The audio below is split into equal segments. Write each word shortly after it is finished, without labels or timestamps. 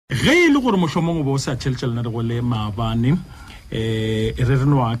ge le gore mohlomong bo sa tšheltšhelana re go le maabane re re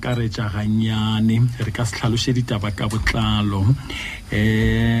no akaretša ganyane re ka se tlhaloše ditaba ka botlalo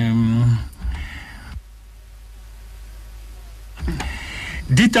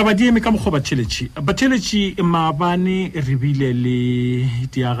ditaba di eme ka mokgwa batšheletši maabane re bile le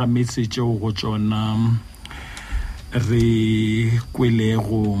diagametse tšeo go tšona re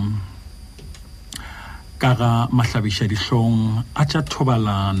kwelego ka ga mahlabiša dihlong a tša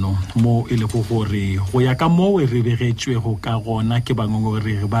thobalano mo e lego gore go ya ka moo re begetšwego ka gona ke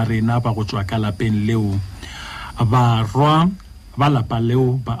bangongoregi ba rena ba go tšwa ka lapeng leo barwa ba lapa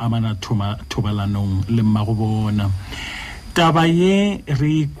leo ba amana thobalanong le mmago bona taba ye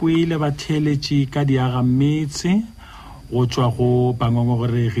re kwele batheletši ka diagametse go tšwa go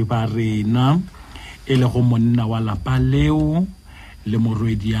bangongoregi ba rena e lego monna wa lapa leo le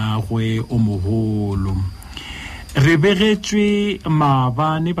morwedi gagwe o mogolo re begetšwe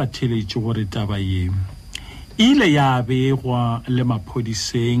maabane batheletše gore taba ye ile ya begwa le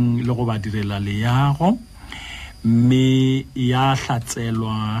maphodiseng le go ba direla leago mme ya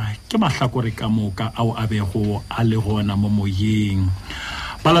hlatselwa ke mahlakore ka moka ao a bego a le gona mo moyeng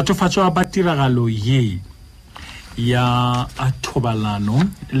balatofatšwa ba tiragalo ye ya thobalano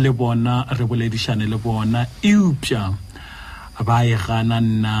le bona re boledišane le bona eupša ba e gana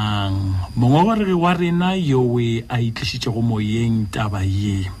nang mongongoregi wa rena yowe a itlišitšego moyeng taba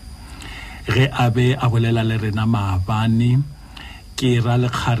ye ge a be a bolela le rena maabane ke ra le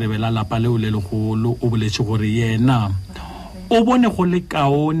kgarebe la lapa leo le legolo o boletše gore yena o bone go le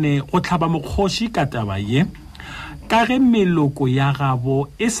kaone go tlhaba mokgoši ka taba ye ka ge meloko ya gabo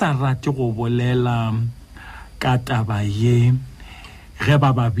e sa rate go bolela ka taba ye ge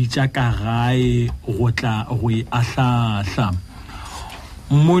ba ba bitša ka gae go tla go e ahlahla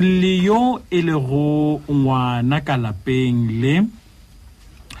molli yo e lego ngwana ka lapeng le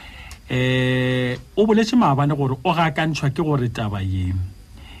o boletše maabane gore o gakantšhwa ke gore taba ye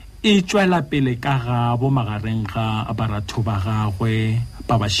e tšwela pele ka gabo magareng ga baratho ba gagwe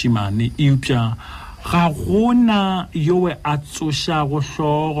ba bašimane eupša ga gona yowe a tsošago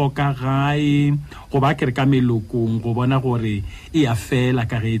hlogo ka gae go ba kere ka melokong go bona gore e a fela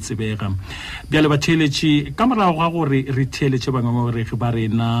ka ge e tsebega bjale batheletše ka morago ga gore re theeletše bangongoregi ba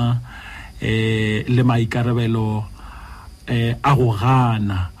rena le maikarabelo a go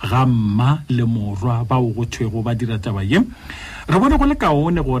gana ga mma le morwa ba o go thwego ba dira taba ye re bona go le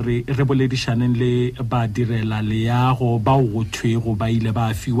kaone gore re boledišaneng le ba direla leago ba o go thwego ba ile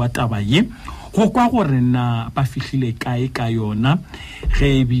ba fiwa taba ye go kwa gore na ba fihlile kae ka yona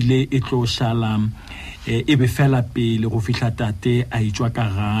ge ebile e tlo šala e be fela pele go fihla tate a itšwa ka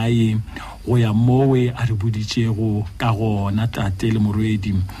gae go ya mowe a re boditšego ka gona tate le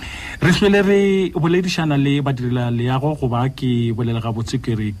morwedi re hlwele re boledišana le badirela leago go ba ke bolela gabotse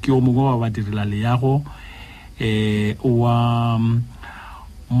kere ke o mongwe wa badirela leago wa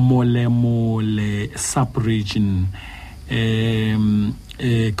mole sub-region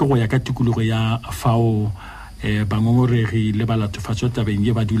ke go ya ka tikologo ya fao bangongoregi le balatofatšo tabeng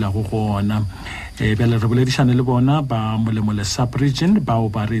ye ba dulago gona bjale re boledišane le bona ba molemole sub-region bao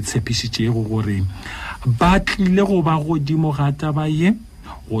ba re tshepišitšego gore ba tlile go ba godimo ga taba ye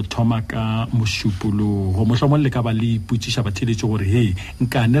go thoma ka mošupologo mohlomong le ka ba le ipotšiša batheletše gore hei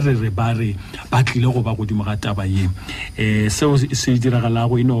nkane re ba re ba tlile go ba godimo ga taba ye seo se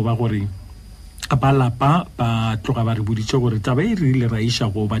diragalago e no ba gore ba lapa ba tloga ba re boditše gore taba e rile ra iša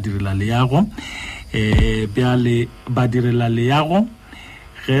go ba direla leago bjale ba direla leago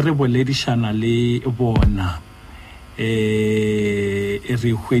ge re boledišana le bona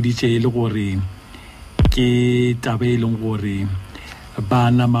re hweditše le gore ke taba e leng gore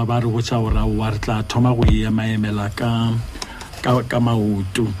ba nama ba re botša gore wa re tla thoma go emaemela ka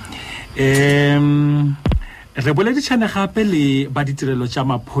maoto re boledišane gape le ba ditirelo tša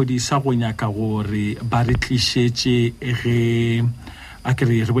maphodisa go nyaka gore ba re tlišetše ge a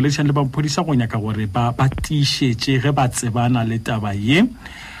kere re boledišane le maphodisa go nyaka gore ba tišetše ge ba tsebana le taba ye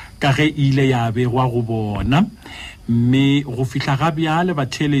ka ge ile ya begwa go bona mme go fihla ga bjale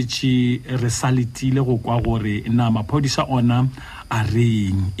batheletše re sa letile go kwa gore na maphodisa ona a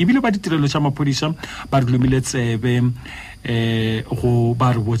reng ebile ba ditirelo tša maphodisa ba re lomile tsebe go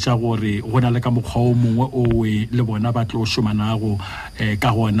ba re botša gore go na le ka mokgwa o mongwe owe le bona ba tlo šomanago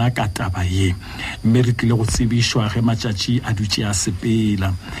ka gona ka taba ye mme re tlile go tsebišwa ge matšatši a dutše a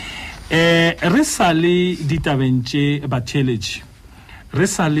sepela re sa le ditabeng tše batheletše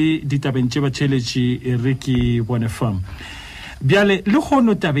re ke bone fam bjale le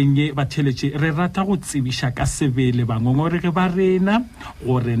kgono tabeng ye batheletše re rata go tsebiša ka sebele bangongoregi ba rena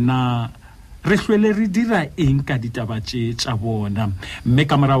gore na re hlwele re dira eng ka ditaba tša bona mme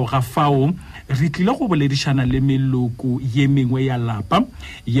ka morago ga fao re tlile go boledišana le meloko ye mengwe ya lapa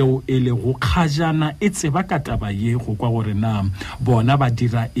yeo e le go kgajana e tseba ka taba ye go kwa gore na bona ba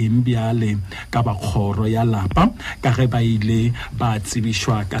dira eng bjale ka bakgoro ya lapa ka ge ba ile ba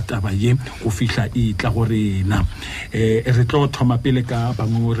tsebišwa ka taba ye go fihla e tla go rena re tlo thoma pele ka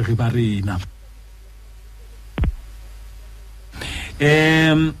bangongoregi ba rena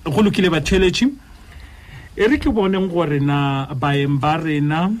go lokile batheletši e re ke boneng gore na baeng ba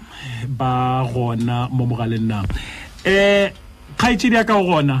rena ba gona mo mogaleng na kgaetšedi ya ka go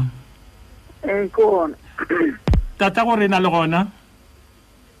gona gona tata go rena le gona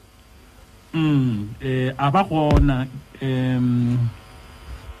a ba gona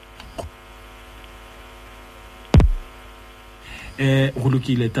go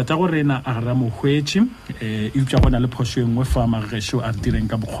lokile tata go rena a ra mohwetši e utša bona le phošo engwe fa magešo a direng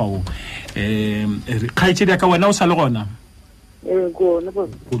ka bokgwao kgaetšedi ya ka wena o sa le gona gona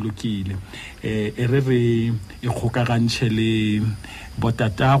go lokile e re e kgokagantšhe le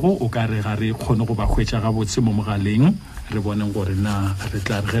botatago o ka re ga re kgone go ba hwetša gabotse mo mogaleng re boneng gore na re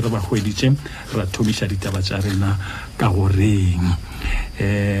tla re ge re ba hweditše ra thomiša ditaba tša rena ka goreng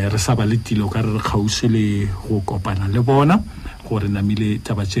re sa ba le tilo ka re kgause le go kopana le bona gore namile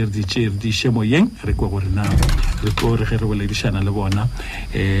taba tše re di še moyeng re kwa gore na re tlo re ge re boledišana le bona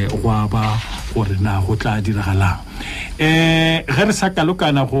go ba gore na go tla diragalang ge re sa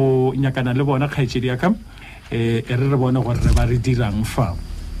kalokana go nyakana le bona kgaetšedi ya ka re bone gore re ba re dirang fa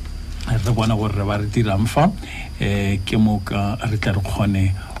re bona gore re ba re dirang fa ke mo ka re tla re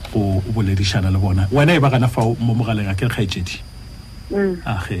kgone go boledišana le bona wena e ba gana fa mo mogaleng a ke kgaetšedi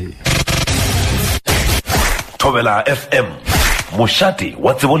age Thobela FM mošate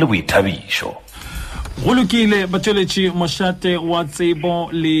wa tsebo le boithabišo go lokile batšweletši mošate wa tsebo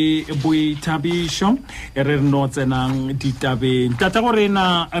le boithabišo re no tsenang ditabeng tata go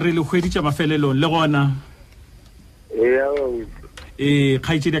rena re le hweditša mafelelong le gona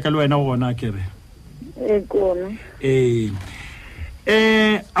kgaetšedi ya ka le wena go gona ke re gona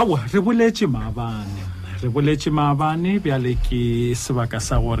aowa re boletše maabane bjale ke sebaka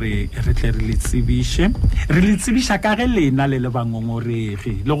sa gore re tle re le tsebiša ka ge lena le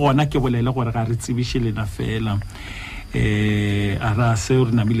bangongoregi le gona ke bolele gore ga re tsebiše lena fela a ra seo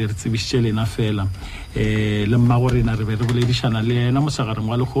re namile re tsebišitše lena fela le mmagorena re be re boledišana le ena mosegareng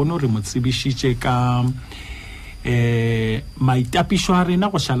wa lekgono re mo tsebišitše ka maitapišo a rena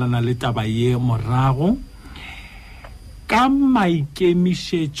go šalana le taba ye morago ka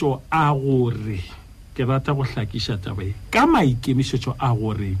maikemišetšo a gore ke rata go hlakiša taba ye ka maikemišetšo a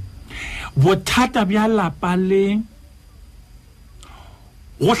gore bothata bja lapa le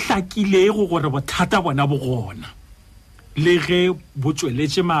go hlakilego gore bothata bona bo gona le ge bo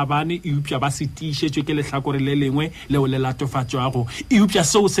tsweletše maabane e upša ba se tiišetšwe ke lehlakore le lengwe leo le latofatšwago e upša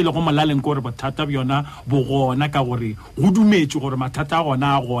seo se lego molaleng ke gore bothata bjona bo gona ka gore go dumetšwe gore mathata a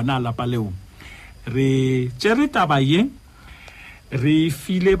gona a lapa leo re tšere taba ye re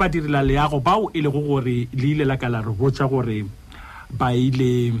file ba direla leago bao e lego gore le ile la ka la re botša gore ba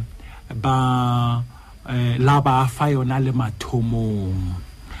ile ba la ba fa yona le mathomong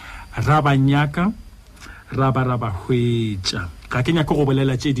ra ba nyaka ra ba hwetša ga ke nyaka go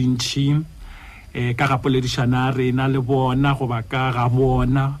bolela tše dintšhi ka ga poledišana rena le bona go ba ka ga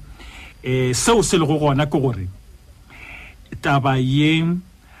bona seo se lego gona ke gore taba ye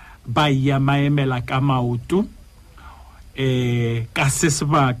ba ya maemela ka maoto ka se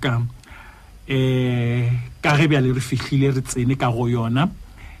sebaka ka ge bjale re fihlile re tsene ka go yona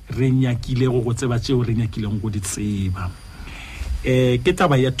re nyakile go tseba tšeo re nyakileng go di tseba ke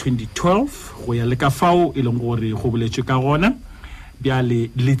taba ya 2012 go ya le ka fao e leng gore go boletšwe ka gona bjale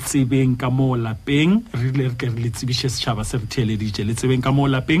le tsebeng ka mo lapeng re le tsebiše setšhaba se re theeleditše le tsebeng ka mo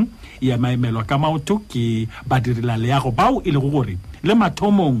lapeng ya maemelwa ka maoto ke ba direla leago bao e lego gore le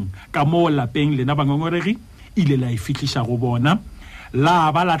mathomong ka mo lapeng lena bangongoregi ile la e fihliša go bona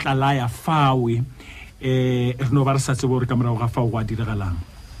la ba la tla la ya fawe re no ba re sa tsebe gore ka morago ga fao go a diragalang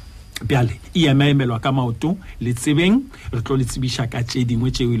bjale e ya maemelwa ka maoto le tsebeng re tlo le tsebiša ka tše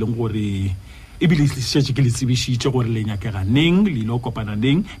dingwe tšeo e leng gore ebile le šetše ke le tsebišitše gore le nyakega neng le ile go kopana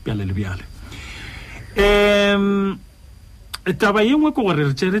neng bjale le bjale taba ye nngwe ke gore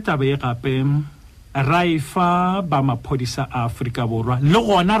re tšere taba ye gape ra e fa ba maphodisa a Afrika Borwa le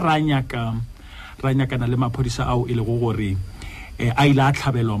gona ra nyakana le maphodisa ao e lego gore a ile a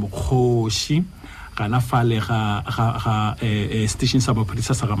tlhabelwa mokgoši gana fale ga station sa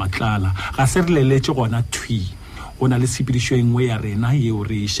maphodisa sa ga Matlala ga se re leletše gona thwi go na le sepedišo engwe ya rena yeo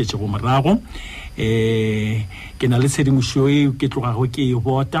re šetše go morago ke na le tshedimošo e ke tlogago ke e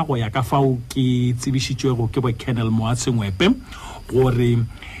bota go ya ka fao ke tsebišitšwego ke bo Colonel Moatsengwepe gore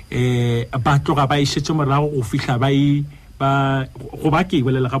ba tloga ba išetse morago go fihla go ba ke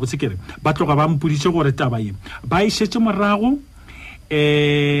bolela ga botse kere ba tloga ba mpoditše gore taba ye ba išetse morago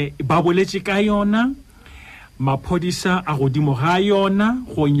ba boletše ka yona maphodisa a godimo ga yona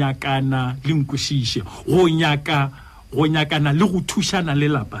go nyakana le nkwešiše go nyakana le go thušana le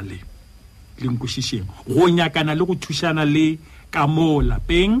lapa le nkwešišeng go nyakana le go thušana le ka mo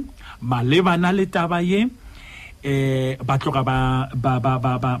lapeng malebana le taba ye ba tloga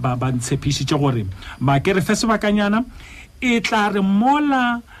ba ntshepišitše gore makere fe sebakanyana e tla re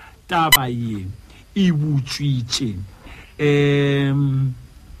mola taba ye e butswitše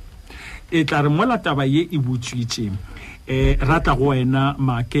e tla re mola taba ye e butswitše rata go wena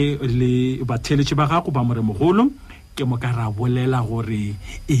make le batheletše ba gago ba more mogolo ke mo ka ra bolela gore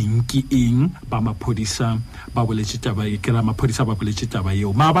eng ke eng ba maphodisa ba boletše taba ye ke ra maphodisa ba boletše taba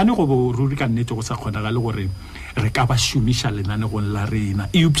yeo maabane go bo ruri ka nnete go sa kgonagale gore re ka ba šomiša lenanegong la rena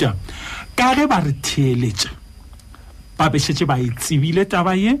eupša ka ge ba re theeletša ba bešetše ba e tsebile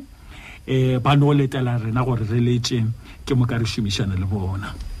taba ye ba no letela rena gore re letse ke mo ka re šomišane le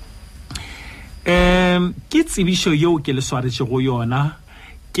bona ke tsebišo yeo ke le swaretše go yona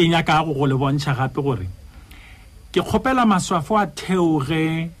ke nyaka go le bontšha gape gore ke kgopela maswafo a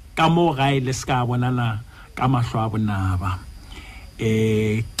theoge ka mo gae le ska bonala ka mahlo a bonaba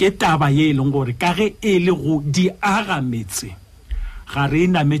ke taba ye e leng gore ka ge e le go Diagametse ga re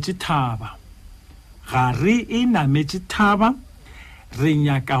nametše thaba re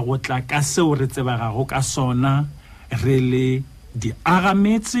nyaka go tla ka seo re tsebagago ka sona re le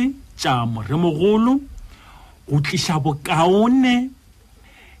Diagametse tša more mogolo go tliša bokaone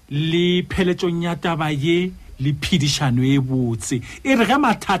le pheletšong ya taba ye le phidišano e botse e re ge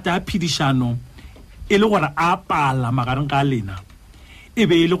mathata a phidišano e le gore a pala magareng ga lena e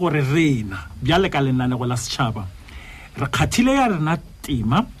be e le gore rena bjale ka lenanego la setšhaba re kgathile ya rena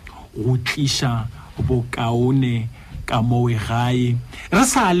tema go tliša bokaone ka moe gae re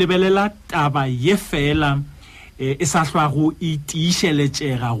sa lebelela taba ye fela e sa hlwa go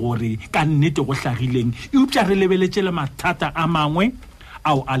itišeletšega gore ka nnete go hlagileng eupša re lebeletše le mathata a mangwe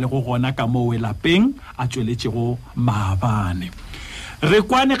ao a le go gona ka moe lapeng a tšweletšego maabane re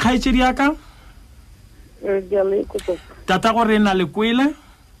kwane kgaetšedi yaka tata gore na le kwele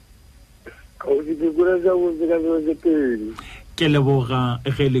ke leboga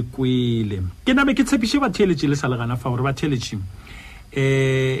ge le kwele ke nabe ke tshepiše batheeletše le sa le gana fa gore batheeletše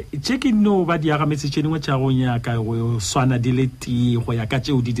tše ke no ba Diagametse tše dingwe tša go nyaka go swana di le ti go ya ka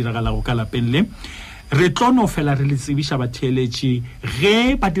tšeo di diragalago ka lapeng le re tlo no fela re le tsebiša batheeletše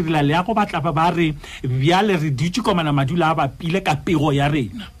ge ba direla leago ba tla ba re bjale re dutše komana madula a bapile ka pego ya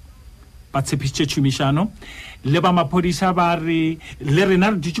rena ba tshepišitše tšhomišano le ba maphodisa ba re le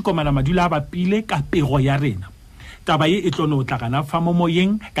rena re dutše komana madula a bapile ka pego ya rena taba ye e tlo no tla gana fa mo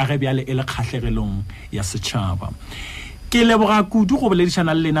moyeng ka ge bjale e le kgahlegelong ya setšhaba ke leboga kudu go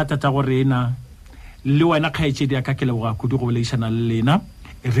boledišana le lena tata go rena le wena kgaetšedi ya ka ke leboga kudu go boledišana le lena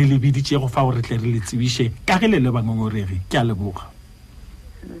re le biditše go fa gore tle re le tsebiše ka ge le le bangongoregi ke a leboga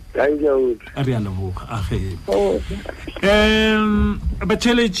re a leboga age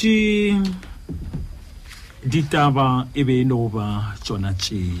batheeletše ditaba e be e no ba tšona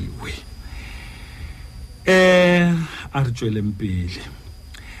tšewe a re tšweleng pele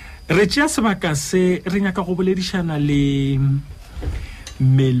re tšea sebaka se re nyaka go boledišana le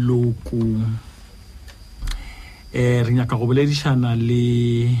meloko re nyaka go boledišana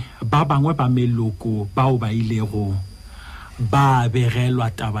le ba bangwe ba meloko bao ba ilego ba begelwa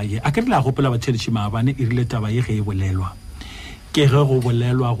taba ye a ke re la gopela batheeletše maabane e rile taba ye ge e bolelwa ke ge go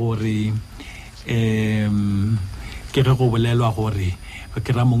bolelwa gore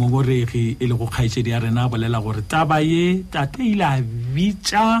ke ra mongongoregi e le go kgaetšedi ya rena bolela gore taba ye tate ile a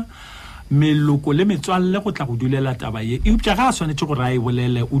bitša meloko le metswalle go tla go dulela taba ye eupša ga a swanetše gore a e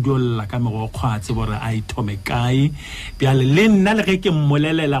bolele o duolela ka megokgwatse gore a ithome kae bjale le nna le ge ke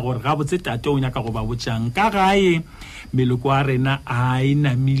mmolelela gore ga botse tate o nyaka go ba botšang ka gae meloko a rena a e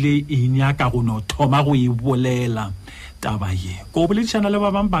namile e nyaka go no thoma go e bolela taba ye ko boledišana le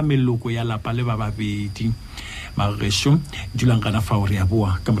ba bang ba meloko ya lapa le ba babedi magešo dulang gana fao re a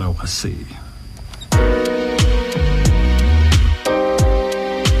boa ka morago ga se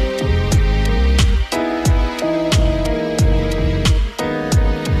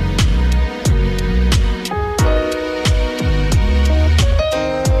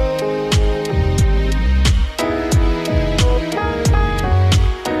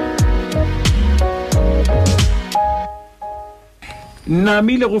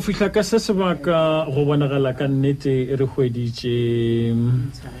namile go fihla ka se sebaka go bonagala ka nnete re hweditše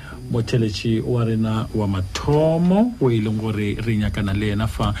motheletši wa rena wa mathomo o ileng gore re nyakana le ena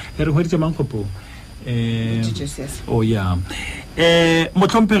fa re hweditše mangkgopo ya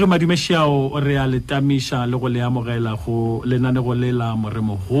motlhomphegi madimešao re a letamiša le go le amogela go lenanego le la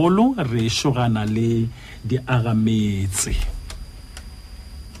moremogolo re šogana le Diagametse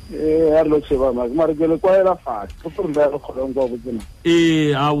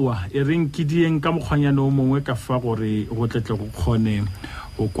awa e reng ke dieng ka mokgwanyane o mongwe ka fa gore go tletle go kgone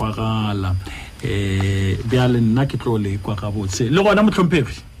go kwagala bjale nna ke tlo le kwa gabotse le gona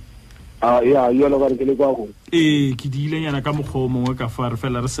motlhomphegi ke diilenyana ka mokgwa o mongwe ka fa re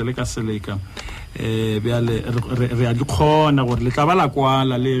fela re seleka bjale re a di kgona gore le tla ba la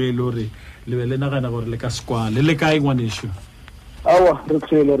kwala le ge le gore le be le nagana gore le ka se kwale le kae ngwanešo awa re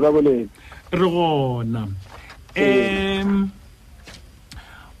tshele ra boleng re gona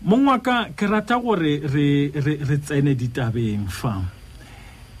mongwaka ke rata gore re tsene ditabeng fa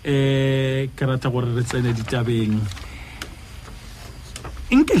ke rata gore re tsene ditabeng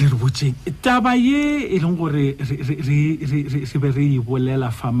nke le re botseng taba ye e leng gore re be re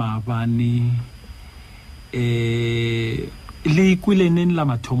bolela fa maabane le ikwileneng la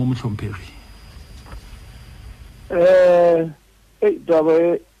mathomo motlhomphegi taba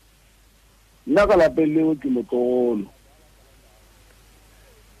e nna ka lapeng leo ke motlogolo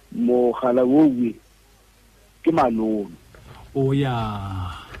mogala wowe ke malome ya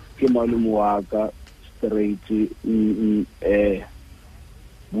ke malome wa ka straight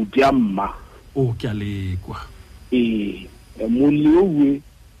butiamma ke a lekwa molli wowe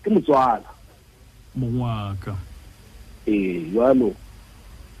ke motswala mongwaka jalo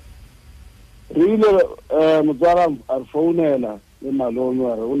re ile motswala a re founela le malome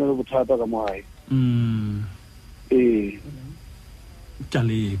a re o ne le bothata ka mogae ke a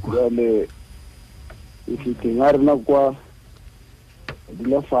lekwa jale e fitlheng a rena kwa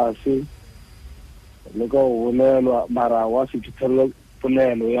dula fase le ka go bolelwa mara wa se fitlhelela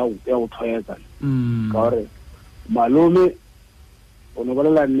polelo ya go thoeka ka gore malome o ne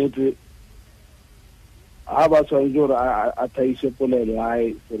bolela nnete ha ba tshwanetse gore a thaise polelo ya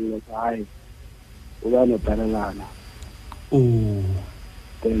hae sello sa hae o ba no talelana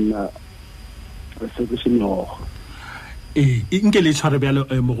then re se ke senogo nke le tshware bjalo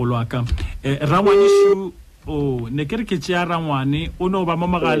mogolo wa ka rangwaneshu ne ke re ke tšea rangwane o no ba mo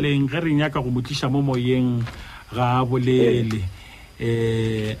mogaleng ge re nyaka go motliša mo moyeng ga bolele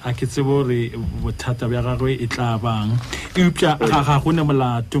a ke tsebe gore bothata bja gagwe e tla bang eupša ga go ne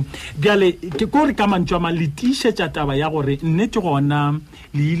molato bjale ke gore ka mantšu a mang le tiišetša taba ya gore nnete gona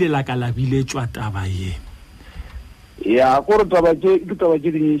le ile la ka labiletswa taba ye ya gore taba ke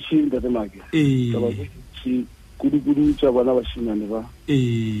dinyešhi ntatemake taba ke kudu tša bona bašimane ba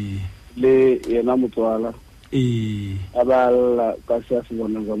le yena motswala a ba lla ka se a se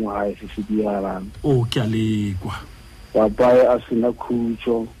bonang ka mogae se se dialang ke a lekwa papae a sena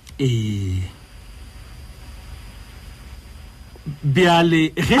khutšo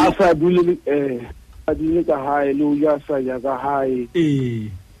bjale a sa dule a dile ka gae le o ja sa ja ka gae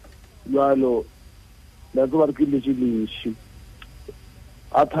jalo la tlo ba re ke letše dinši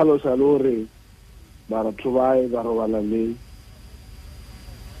a thalosa le gore baratho bae ba robala le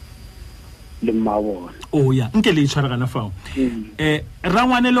mmabona ya nke le itshwaregana fao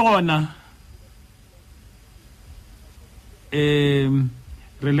rangwane le gona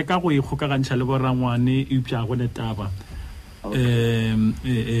re le ka go ikgokagantšha le borangwane eupša go ne taba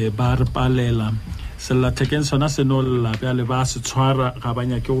ba re palela sellathekeng sona se no lla bjale ba se tshwara ga ba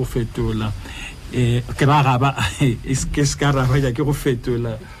nyake go fetola ke ra ga ba ke se ka ra ba nyake go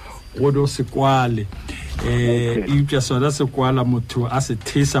fetola go do se kwale eupša sona se kwala motho a se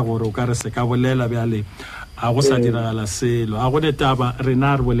thesa gore o ka re se ka bolela bjale a go sa diragala selo a go ne taba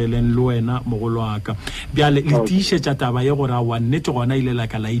rena re boleleng le wena mogolo wa ka bjale le tiišetša taba ye gore a wa nnete gona ile la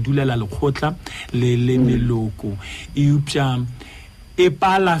ka la idulela lekgotla le meloko eupša e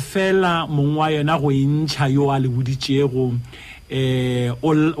pala fela mongwe wa yona go intšha yo a le boditšego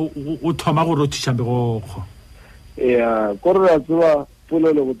o thoma gore o thuša megogo kore ra tseba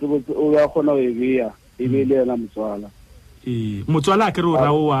polelo botsebotse o ya kgona go e beya e be le yena motswala motswala a ke re o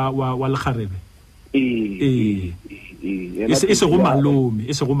rao wa lekgarebe e se go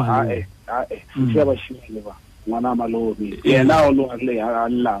malome se ya bašimane ba ngwana malome yena o lo le a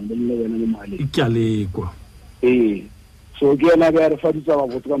llang le wena le mali ke a lekwa so ke yena ba re faditsa ba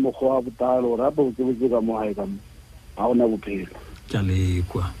botsa mogwa wa botalo ra ba botsebotse ka mo hae ka mo ha ona bophelo ke a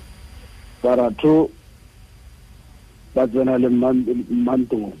lekwa baratho ba tsena le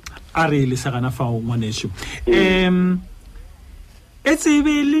mantong a re le sagana fao ngwanesho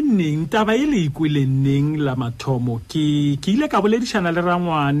tsebe le neng taba e le ikwile neng la mathomo ke ile ka boledišana le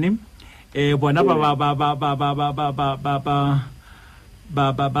rangwane bona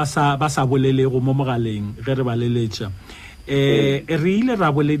ba sa bolelego mo mogaleng ge re ba leletša re ile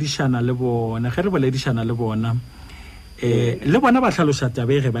ra boledišana le bona ge re boledišana le bona ba tlhaloša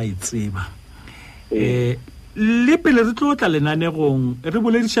tabe ge ba e tseba le pele re tlo tla lenanegong re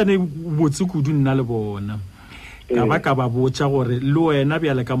boledišane botse kudu nna le bona ka ba botša gore le wena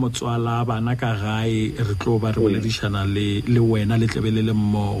bjale ka motswala bana ka gae re tlo ba re boledišana le wena le tlebe le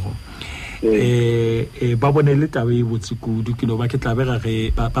mmogo ba bone le tabe e botse kudu ke no ba ke tlabega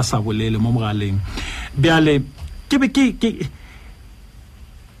ge ba sa bolele mo mogaleng bjale ke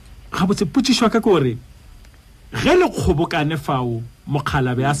ga botse potšišwa ka gore ge le kgobokane fao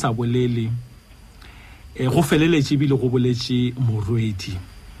mokgalabe a sa bolele go feleletše ebile go boletše morwedi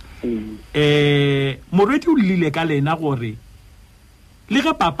morwedi o lile ka lena gore le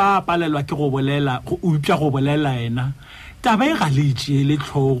ge papa a palelwa ke go bolela o upša go bolela ena taba e ga le itšee le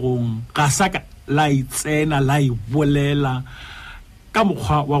tlhogong ga sa ka la itsena la e bolela ka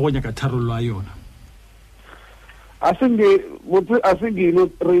mokgwa wa go nyaka tharollo a yona a senge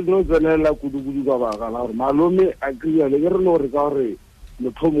re no tsenela kudu ka baka la gore malome a kriale ke re no re ka gore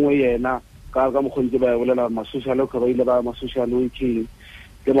motho mongwe yena ka mokgontse ba bolela masocial ka ba ile ba masocial working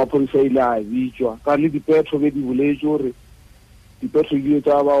ke maponisa ile a bitswa ka le dipetro be di boletse gore dipetro di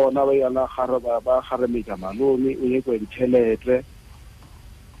tsa ba ona ba yana ba kharemetsa malome o ye go ditšhelete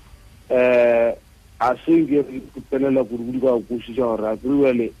a senge re tsenela kudu ka go tšwa gore a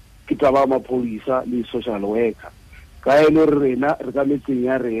kriale ke taba mapolisa le social worker ka eno rena re ka metseng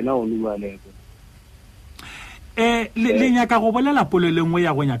ya rena o nwa lego le nyaka go bolela polelo nngwe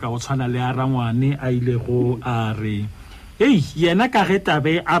ya go nyaka go tshwana le a rangwane a ile go a re yena ka ge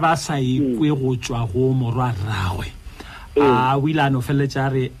tabe a ba sa ikwe go tswa go morwa rragwe a o ile a no feletša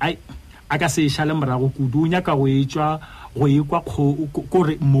re a ka se išale morago kudu o nyaka go etswa go ekwa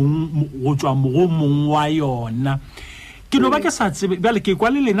kore go tswa go mong wa yona ke no ba ke sa tsebe bjale ke kwa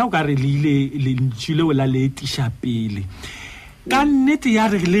le lena o ka re le ile le ntšhile o la le etiša pele ka nnete ya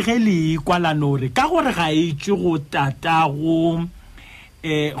re le ge le kwalanore ka gore ga etswe go tatago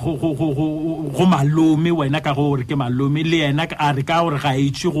go malome wena ka gore ke malome le yena a re ka gore ga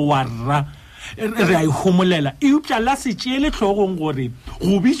etswe go warra re a ihomolela e upša la se tšeele tlhogong gore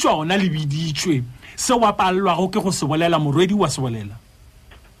go bitswa ona le biditšwe se wa palelwago ke go se bolela morwedi wa se bolela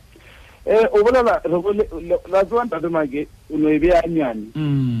o bolela la tswa ntatemake o no e bea nyane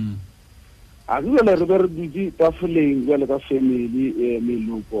a re re be re dutse tafoleng jale ka family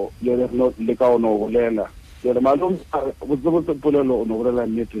meloko le ka ono bolela jale malome botse polelo o no bolela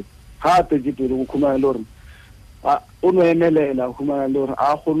nnete ga tetse pele go khumana le gore o no emelela go khumana le gore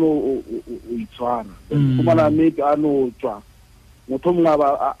a kgone o itshwara khumana mme a no tswa motho mongwe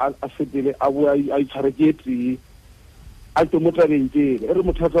a fetele a bo a itshware ke tee a te motabeng tele re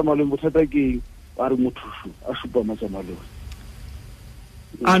mothata malome bothata ke a re mothushu a supa matsa malome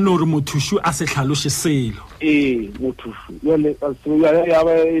a no re mothushu a se tlhaloše selo mothushu ya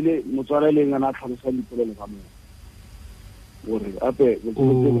ba ile motswala le ngana a tlhalosa dipolelo ka moo gore ape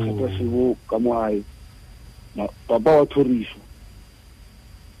bothata sebo ka moae papa wa thorišo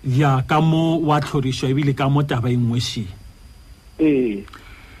ya ka mo wa tlhorišo ebile ka mo taba e nngwe she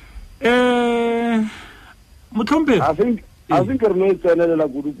motlhompe a think re no e tsenelela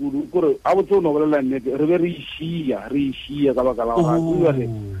kudu kore a botse o no bolela nnete re be re išia ka baka la gore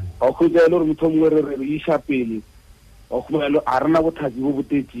ga go tsela gore motho mongwe re iša pele ga go mela a rena bothati bo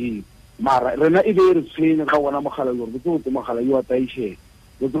botetseng mara rena e be re tshwenya ka bona mogala gore botse mogala yo a taišhe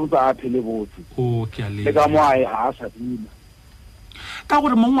botse a phele botse le ka moae a sa dula ka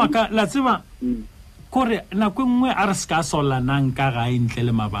gore mongwe ka la tseba kore nako nngwe a re ska solanang ka ga ntle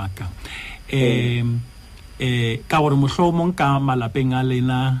le mabaka ka gore mohlomong ka malapeng a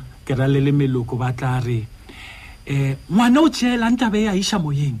lena ke ra le meloko ba tla re ngwana o tšela ntabe ya iša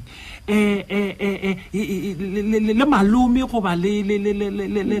moyeng le malome goba le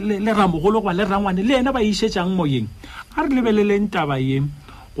ramogolo goba le rangwane le ena ba išetšang moyeng a re lebeleleng taba ye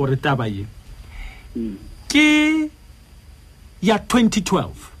gore taba ye ke ya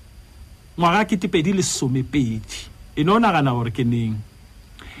 2012 ngwaga ke 2012 e no nagana gore ke neng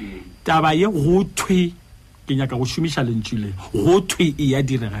taba ye go thwe ke nyaka go šomiša lentšhile go thwe e ya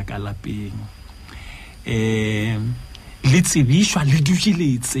direga ka lapeng le tsebišwa le dutše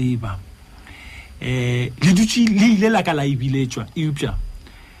le tseba le dutše le ile la ka la ebiletswa eupša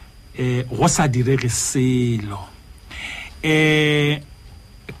go sa direge selo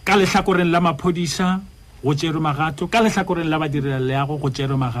ka lehlakoreng la maphodisa go tšerwe magato ka lehlakoreng la badirela leago go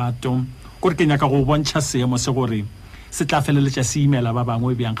tšerwe magato kore ke nyaka go bontšha seemo se gore se tla feleletša se imela ba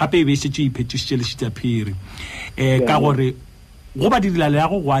bangwe bjang gape e be šetše iphetošitše le šitaphiri ka gore go ba dirila le ya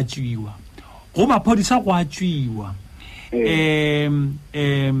go a tšwiwa go maphodisa go a tšwiwa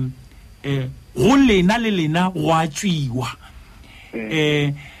go lena le lena go a tšwiwa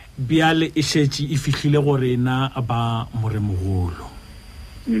bjale e šetše e fihlile gore na ba moremogolo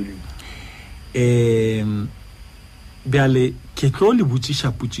bjale ke tlo le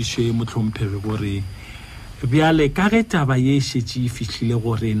botšiša potšišo e mohlomphege gore bjale ka ge taba ye šetše e fihlile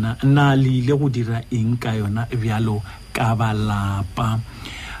gore na le ile go dira eng ka yona bjalo ka balapa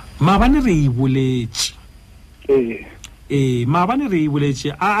maabane re e boletše maabane re e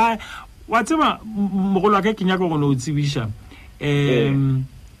boletše wa tseba mogolo wa ka ke nyaka gone o tsebiša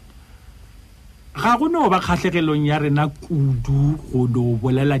ga go no ba kgatlhegelong ya rena kudu go no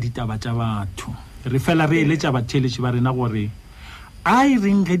bolela ditaba tša batho re fela re eletša batheletši ba rena gore a e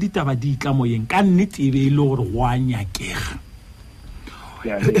reng ge ditaba di itla moyeng ka nnete e be e le gore go a nyakega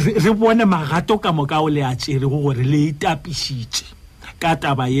re bone magato ka moka o le a tšerego gore le itapišitše ka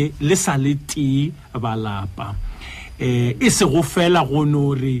taba ye le sa le tee balapa e se go fela go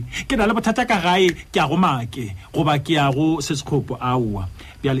no re ke na le bothata ka gae ke a go make goba ke a go se sekgopo aowa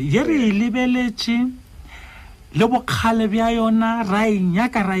bjale ye re e lebeletše le bokgale bja yona ra e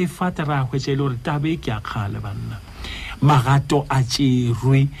nyaka ra e fata ra hwetša e le gore tabe ke a kgale banna magato a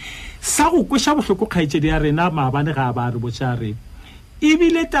tšerwe sa go kweša bohloko kgaetšedi ya rena maabane ga ba re botša re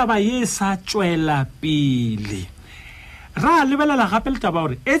ebile taba ye sa tšwela pele ra lebelela gape le taba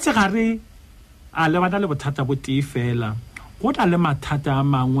gore e tse gare a lebana le bothata bo tee fela go na le mathata a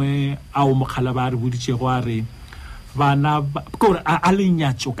mangwe ao mokgala ba re boditšego a re bana kore a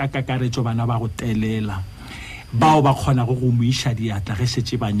lenyatšo ka kakaretšo bana ba go telela bao ba kgona go moiša diatla ge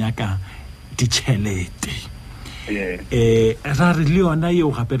šetše ba nyaka ditšhelete ra re le yona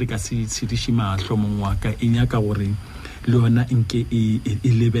yeo gape re ka se tshediše mahlo mong wa ka e nyaka gore le yona nke e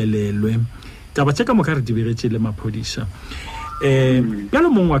lebelelwe taba tše ka moka re di begetše le maphodisa bjalo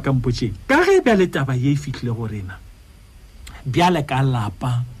mong wa ka mpotše ka ge bjale taba ye e fihlile go rena bjale ka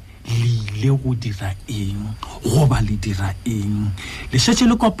lapa le ile go dira eng goba le dira eng le šetše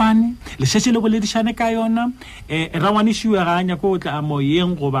le kopane le šetše le boledišane ka yona rangwanešiwe ga anya ko o tla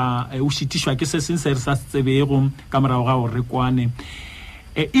moyeng goba o šitišwa ke se seng se re sa se tsebego ka morago ga gore re kwane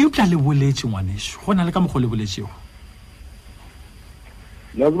e utla le boletše ngwanešo go na le ka mokgwa le boletšego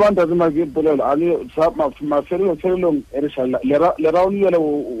le ba ntate ma ke polelo a le sa mafelelong e re sala le rauniele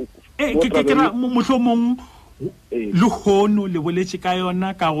ke ra mohlomong le khono le boletše ka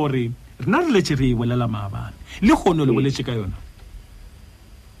yona ka gore rena re letše re e bolela maabane le khono le boletše ka yona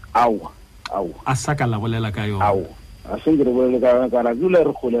a sa ka la bolela ka yona a se re bolela ka yona ka ra dula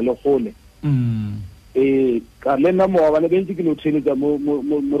re gole le gole ka le nna moabane be ntse ke lo theletša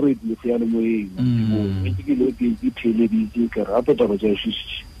mo radio ya le moeng ntse ke lo ke theleditše ke ra tota ba tša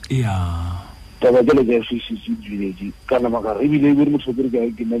šišiši taba jale ja šišiši dileji kana maka re bile be motho ke re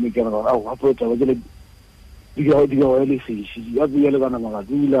ke nna ke ra a wa tota ba jale diga le šišiši ya bile kana maka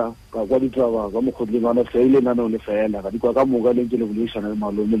dula ka kwa ditaba ka mokgotle bana fela na no le fela ka dikwa ka moka le ntse le bolešana le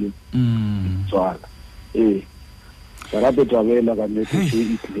malome le tswala ra betabela ka nnete se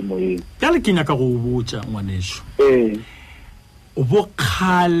itlile moyeng ya le ke nyaka go botša ngwanešo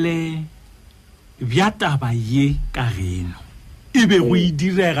bokgale bja taba ye ka geno e be go e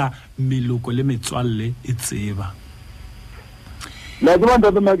direga meloko le metswalle e tseba la ke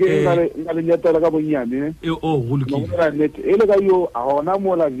banda tsa make nga le nyatela ka bonnyane go lokile net e le ka yo a hona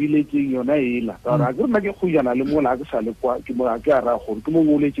mola village yona ela ka ra ke nna ke khujana le mola ke sa le kwa ke mo ke ra go ke mo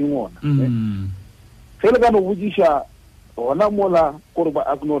ngoletseng ona fela ka no botšiša ona mola gore ba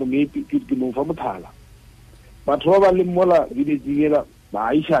ignore me ke mo fa mothala batho ba le mola diletsingela ba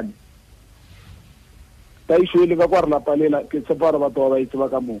aishane taisho le ka kwa re lapalela ke tsepara batho ba itse ba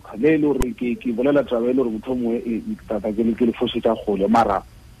ka mokga le le gore ke bolela travel gore motho mongwe e tata ke le fositsa gole mara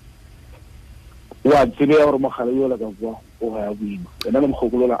wa tsebe ya gore mogala yo la ka kwa o ga ya boima ena le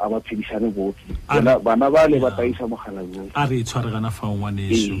mogokolola a ba phedishane botse bana ba le ba taisa mogala yo a re tshwaregana fa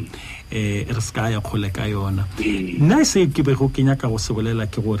ngwaneso re ska ya khole ka yona nna se ke be go kenya ka go se bolela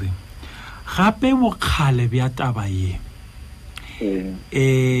ke gore gape bokgale bja taba ye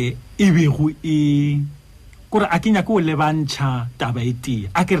e be go gore a kenya ko le bantšha taba e tee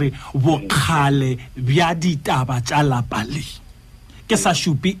a ke re bokgale bja ditaba tša lapa le ke sa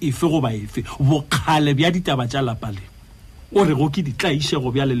šupe efe goba efe bokgale bja ditaba tša lapa le o re go ke di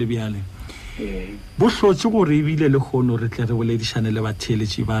tlaišego bjale le bjale bo hlotse gore ebile le kgono re tle re boledišane le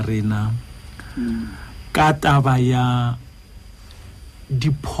batheletši ba rena ka taba ya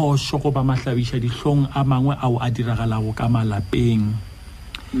diphošo goba mahlabiša dihlong a mangwe ao a diragalago ka malapeng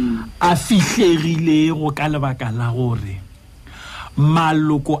a fihlegile go ka lebaka la gore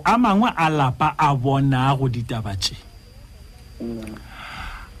maloko a mangwe a lapa a bona go ditaba tše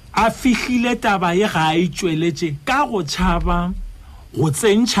a fihlile taba ye ga a itšweletše ka go tšhaba go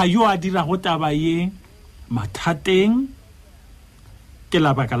tsentšha yo a dirago taba ye mathateng ke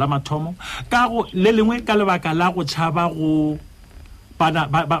labaka la mathomo ka go le lengwe ka lebaka la go tšhaba go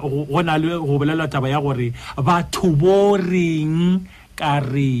gona le go bolela taba ya gore batho bo reng ka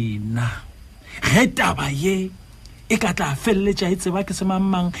rena ge taba ye e ka tla felletša e tseba ke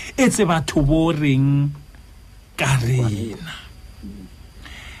semangmang e tse batho bo reng ka rena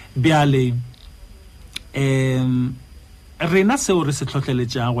bjale rena seo re se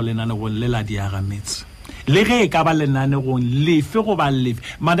tlhotlheletšago lenanegong le la Diagametse le ge e ka ba lenanegong lefe go ba lefe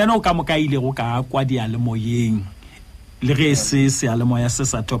mananeo ka moka ile go ka kwa dialemoyeng le ge se sealemoya se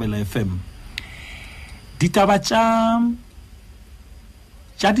sa Thobela FM ditaba tša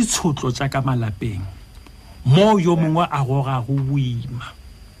ditshotlo tša ka malapeng mo yo mongwe a goga go boima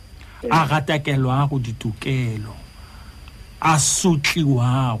a gatakelwa go ditokelo a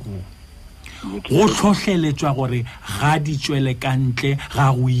sotliwago go tlhotlheletswa gore ga di tšwele ka ntle ga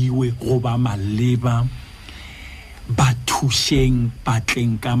go iwe go ba maleba ba thušeng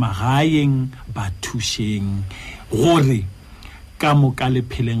batleng ka magaeng ba thušeng gore ka moka le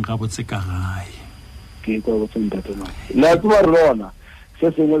pheleng ga botse ka gae ke kwa botse ntatema la twa rona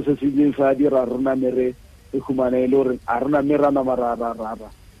se sengwe se se sa dira rona mere e khumana ile gore a rena merana marara ra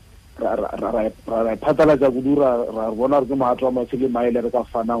phatala ja budura ra bona re ke maatla ma se le maile re ka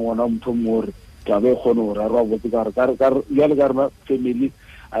fana ngwana motho mmore ta be khono ra ra botse ka ya le ka rena family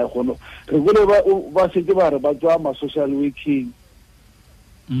a khono re gole ba se ke ba re ba tswa ma social working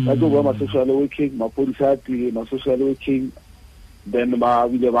ba tswa ma social working ma polisa ti ma social working then ba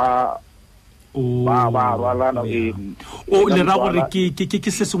bile ba rwala na le ra gore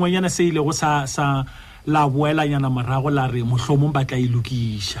ke se sengwenyana se ile go sa la boela nyana morago la re mohlomong ba tla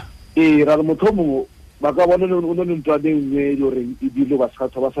ilukiša ra le mothomo ba ka bona o ne ntwa dingwe le re e dile ba sa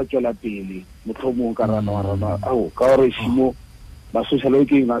tšwela pele mohlomong ka rana wa rana ka gore shimo ba social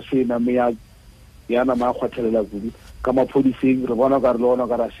working a se na me ya na ma khwathelela kudu ka maphodiseng re bona ka re lona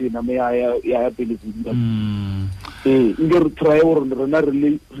ka ra se na me ya pele kudu nge re try gore rena re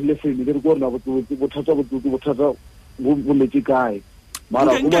le family re go rena bothata bo letse kae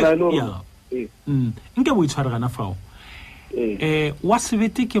mara go bona le nke bo itshwaregana fao wa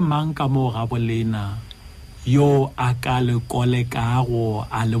sebete ke mang ka mo ga bolena yo a ka le kolekago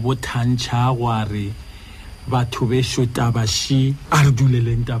a le bothantšha go a re batho be shota baši a re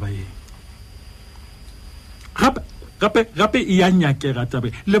duleleng taba ye gape e ya nyakega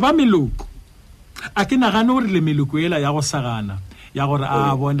tabe le ba meloko a ke nagane gore le meloko ela ya go sagana ya gore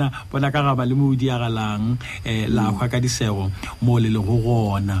a bona ka ga ba le mo diagalang la hwa ka disego mo le go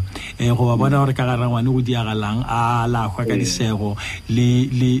gona go ba bona gore ka ga rangwane go diagalang a la hwa ka disego le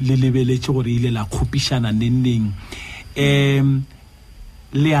lebeletse gore ile la khupishana nenneng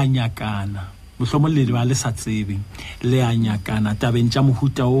le anyakana mohlomong le ba le sa tsebe le anyakana tabeng tša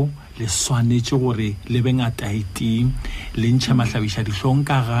mohuta o le swanetse gore le bengata iti le ntšha mahlabisha dihlong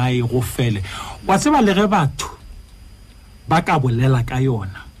ka gae go fele wa tseba le ge batho ba ka bolela ka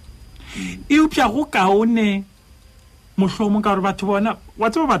yona e upša go kaone mohlomong ka gore batho bona wa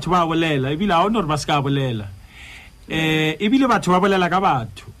tseba batho ba bolela ebile a one gore ba se ka bolela ebile batho ba bolela ka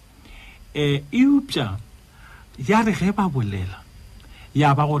batho e upša ya re ge ba bolela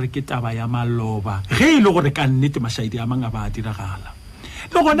ya ba gore ke taba ya maloba ge e le gore ka nnete mashaidi a manga ba diragala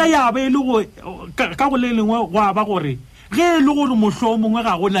le gona ya ba e le go ka go le lengwe go ba gore ge le gore mohlomongwe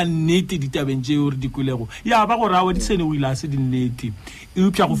ga gona nnete ditabeng tšeo re dikwilego ya ba gore a wa disene o ile a se dinnete e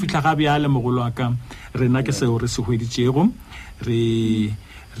upša go fihla gabe ya le mogolo wa ka rena ke seo re se hweditšego re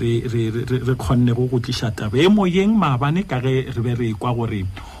kgonne go tliša taba e moyeng maabane ka ge re be re kwa gore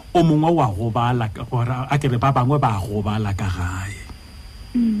o mongwe wa gobala gore a kere ba bangwe ba gobala ka gae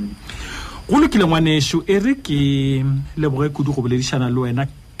go lokile ngwanešo e re ke leboge kudu go boledišana le wena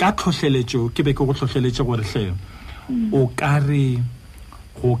ka tlhohleletšo ke be ke go tlhohleletše gore hle o ka re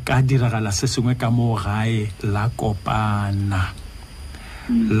go ka diragala se sengwe ka mo gae la kopana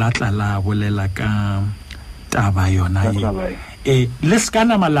la tla la bolela ka taba yona le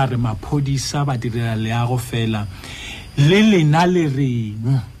skana malare maphodisa ba direla le a go fela le lena le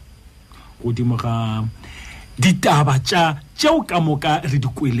reng godimo ga ditaba tšeo ka moka re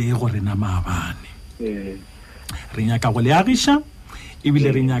dikwele go rena maabane re nyaka go le agiša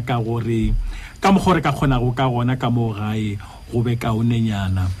ebile re nyaka gore ka mogore ka kgona go ka gona ka mo gae go be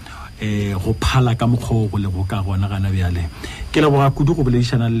kaonenyana go phala ka mokgo go le go ka gona gana bjale ke le boga kudu go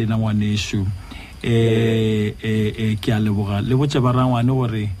boledišana le lena ngwanešo ke a leboga le botse barangwane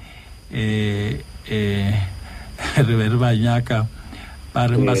gore re be re ba nyaka ba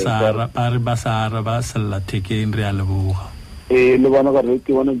re ba sa sella thekeng re a leboga le bona ka re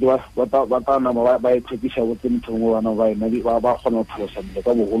ke bona ba tana ba ithekisha go tsene thongo bana ba ina ba khona go tlhosa le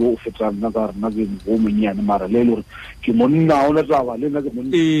ka bogolo o fetsa nna ka rena ke go monnyane mara le le ke monna o le tsaba le nna ke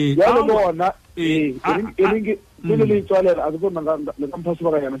monna ya le bona le tswalela a go nna le ka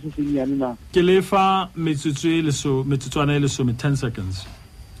mphaso ba yana se senyane na ke le fa metsotswana le 10 seconds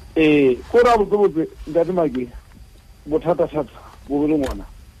go ra botse ntate maki bothata bo le ngwana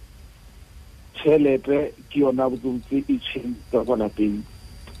tšhelete ke yona botsotsi e tšheng ka kwa lapeng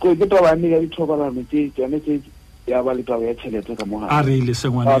ko ke tabane ya dithobalano tse ya ba le taba ya tšhelete ka moga a re ile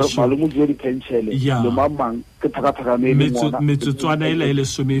sengwaneso malome dio di pension le mamang ke thakathakane le ngwana metsotswana ile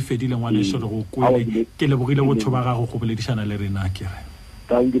 10 e fedile ngwaneso re go kwele ke le bogile botho ba gago go boledishana le rena ke re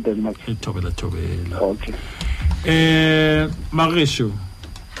thank you very much thobela okay magesho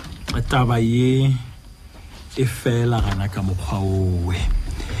taba ye e fela gana ka mokgwa owe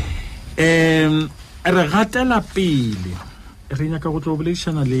re gatela pele re nyaka go tlo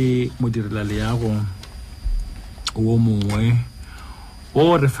boledishana le modirela leago wo mongwe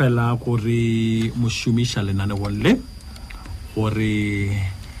o re fela gore mošomiša lenanegong le gore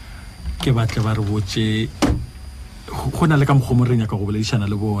ke batle ba re botse go na le ka mokgwa mo re nyaka go boledishana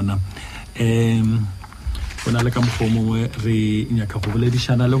le bona go na le ka mokgwa mongwe re nyaka go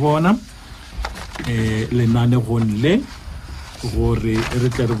boledishana le bona lenanegong le gore re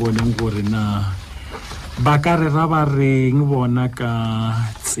tle re boneng gore na ba ka re raba reng bona ka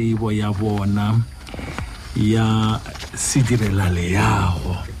tsebo ya bona ya sidirela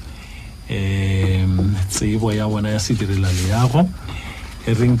leago tsebo ya bona ya sidirela leago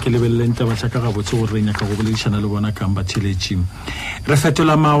reng ke lebeleleng taba tša ka gabotse gore re nyaka go boledishana le bona kang batheletši re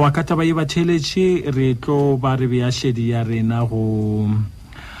fetola mawa ka taba ye batheletši re tlo ba re bea šedi ya rena go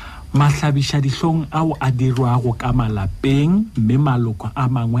mahlabiša dihlong ao a dirwago ka malapeng mme maloko a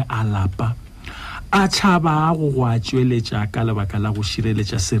mangwe a lapa a tšhabago go a tšweletša ka lebaka la go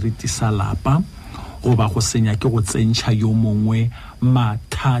šireletša seriti sa lapa goba go senya ke go tsentšha yo mongwe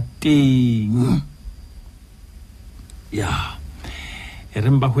mathateng ya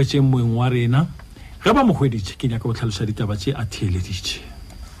reng ba hwetše moeng wa rena ge ba mo hweditše ke nyaka go tlhaloša ditaba tše a theeleditše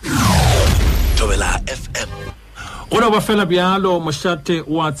Thobela FM Gona ba fela bjalo mošate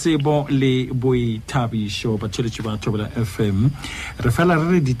wa tsebo le boithabišo batšweletši ba Thobela FM re fela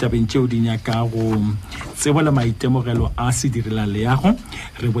re ditabeng tšeo di nyakago tsebo le maitemogelo a se direla leago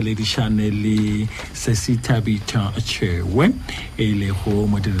re boledišane le Sesithabita Tšhewe e le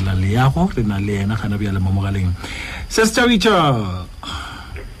go modirela leago re na le ena gana bjale mo mogaleng Sesithabita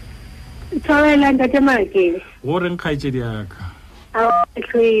Thobela ntate Maki go reng kgaetšedi yaka a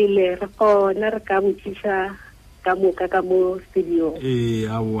tlile re kona re ka botšiša ka mo studio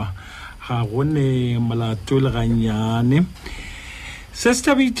awa ga gone molato le ganyane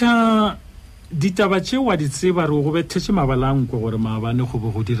Sesithabita ditaba tšeo wa di tseba re go bethetše mabalanko gore maabane go be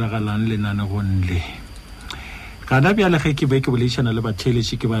go diragalang lenanegong le gana bjale ge ke be ke boledišana le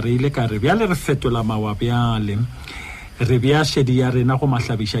batheletši ke ba reile ka re bjale re fetola mawa bjale re bea šedi ya rena go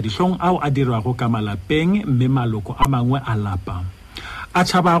mahlabiša dihlong ao a dirwago ka malapeng mme maloko a mangwe a lapa a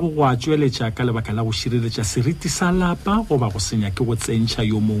tšhabago go a tšweletša ka lebaka la go šireletša seriti sa lapa goba go senya ke go tsentšha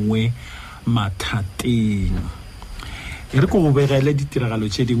yo mongwe mathateng re ko go begele ditiragalo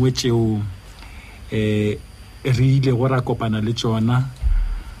tše dingwe tšeo re ile go ra kopana le tšona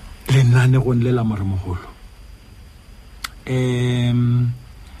lenanegong le la moremogolo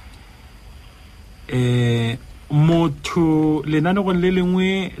motho lenanegong le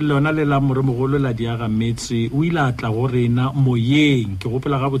lengwe lona le la moremogolo la Diagametse o ile a tla go rena moyeng ke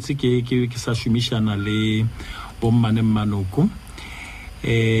gopola gabotse ke sa šomišana le bommane Mmanoko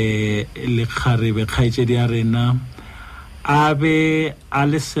le kgarebe kgaetšedi ya rena a be a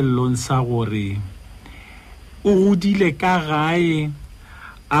le sellong sa gore o godile ka gae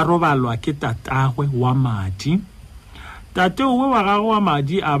a robalwa ke tatagwe wa madi tate owe wa gagwe wa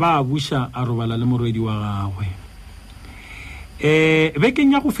madi a ba a buša a robala le morwedi wa gagwe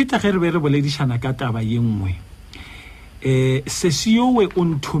bekeng ya go feta ge re be re boledišana ka taba ye nngwe sesiowe o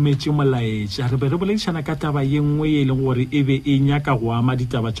nthometše molaetša re be re boledišana ka taba ye nngwe ye leng gore e be e nyaka go ama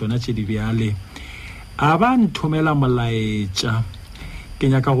ditaba tšona tše di bjale a ba nthomela molaetša ke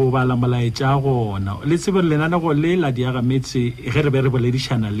nyaka go bala molaetša gona le tsebe lenanego le la Diagametse ge re be re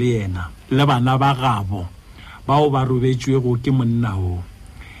boledišana le yena le bana ba gabo bao ba robetšwego ke monna o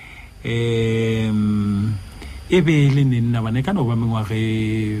e be le nna bana ka no ba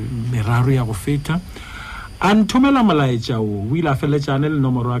mengwage meraro ya go feta a nthomela molaetša o ile a feletšane le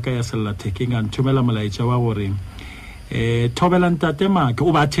nomoro ya ka ya sellathekeng a nthomela molaetša wa gore thobelang tatemake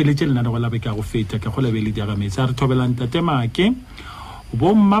o ba theletše lenanego la beke ya go feta ke go lebele Diagametse a re thobelang tatemake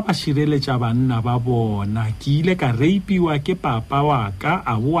bomma ba šireletša banna ba bona ke ile ka reipiwa ke papa wa ka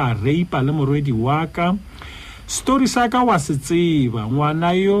a bo a reipa le morwedi wa ka story sa ka wa se tseba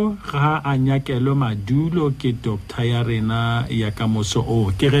ngwana yo ga a nyakelwe madulo ke doctor ya rena ya ka moso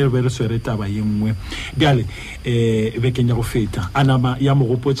o ke ge be re swere taba ye nngwe bjale bekeng ya go feta a nama ya mo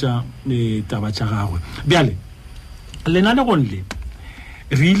gopotša taba tša gagwe bjale lenanegong le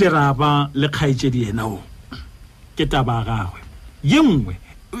re ile ra ba le kgaetšedi yena o ke taba gagwe ye nngwe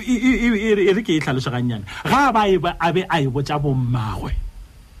e re ke e tlhalosaganyane ga ba a be a e botša bommagwe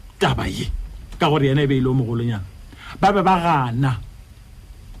taba ye ka gore yena e be ile o mogolonyana ba be ba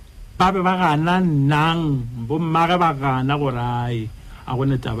gana nang bommage ba gana gore ai a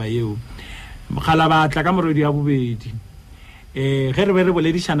gone taba yeo mogala batla ka morwedi ya bobedi ge re be re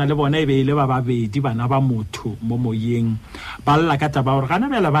boledišana le bona e be ile ba babedi bana ba motho mo moyeng ba lla ka taba gore gana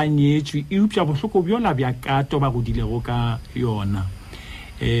bjala ba nyetswe e upša bohloko bjola bja kato ba godilego ka yona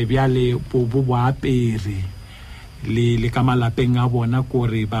bjale bo apere le ka malapeng a bona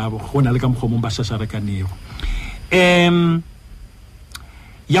kore ba gona le ka mokgomong ba šašarekanego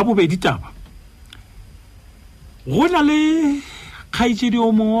ya bobedi taba go na le kgaetšedi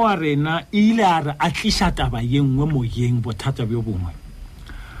o mongwe wa rena ile a re a tliša taba ye nngwe moyeng bothata bjo bongwe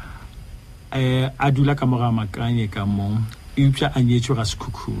a dula ka moga makanye ka mo eupša a nyetšwe ga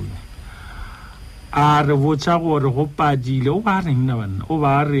sekhukhune a re botša gore go padile o ba reng na banna o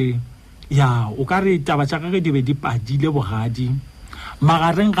ba re ya o ka re taba tša gage di be di padile bogadi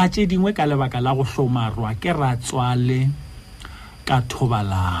magareng ga tše dingwe ka lebaka la go hlomarwa ke ratswale ka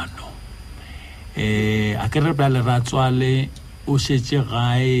thobalano a ke re bjale ratswale o šetše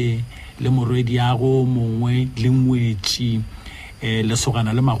gae le morwedi ya go mongwe le ngwetši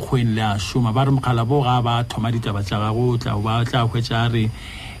lesogana le makgweng le a šoma ba re mogala bo ga ba thoma ditaba tša gago tla hwetša re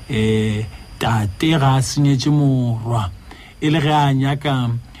tate ga a senyetše morwa e le ge a nyaka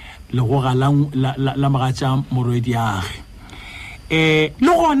legoga la mogatša morwedi age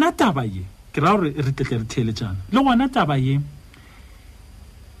le gona taba ye ke ra gore re tletle re theeletšana le gona taba ye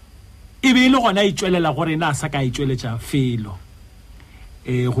e be le gona e tšwelela gore na a sa ka e tšweletša felo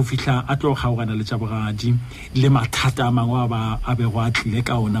go fihla a tlo kgaogana le tša bogadi le mathata a mangwe a bego a tlile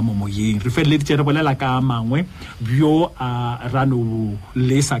ka ona mo moyeng re feleleditše re bolela ka a mangwe bjo a rano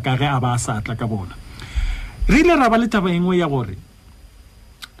lesa ka ge a ba a sa tla ka bona re ile ra ba le taba engwe ya gore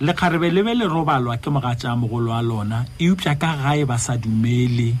lekgarebe le be le robalwa ke mogatša mogolo a lona e upša ka gae ba sa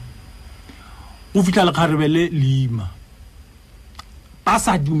dumele go fihla lekgarebe le lima ba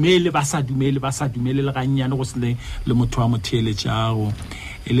sa dumele le gannyane go se le motho wa motheeletšago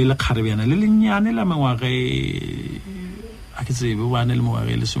e le lekgarebjana le lennyane la mengwage a ke tsebe bane le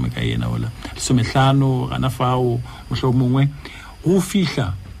mengwage le some ka yena ola lesomehlano gana fao mohlho mongwe go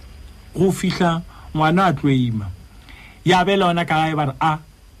fihla ngwana a tlo ima ya be lona ka gae ba re a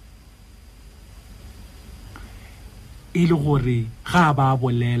e le gore ga ba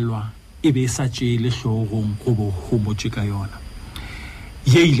bolelwa e be sa tšee le hlogong go bo homotše ka yona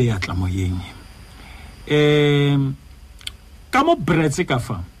ye ile ya tla moyeng ka mo bretse ka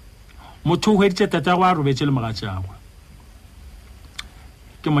fa motho o hweditše tatagwe a robetše le mogatšagwe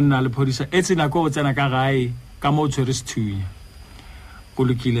ke monna le phodisa e tsena ko o tsena ka gae ka mo o tshwere sethunya go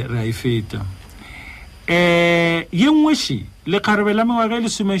lokile re a e feta ye nngwe še lekgarebe la mengwage le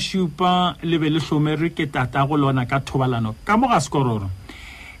somešupa le be le hlomerwe ke tatago lona ka thobalano ka mo ga sekororo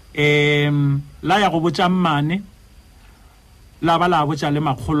la ya go botša mmane la ba la botša le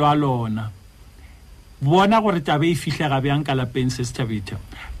makgolo a lona bona gore tabe e fihlega bjang ka lapeng Sister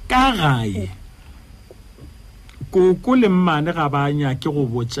ka gae koko le mmane ga ba nyake go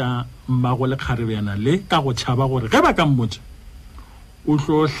botša mmago le kgarebjana le ka go tšhaba gore ge ba ka mmotša o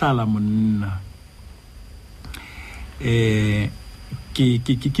tlo hlala monna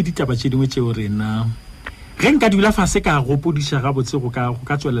ke ditaba tše dingwe tšeo rena ge nka dula fase ka gopodiša gabotse go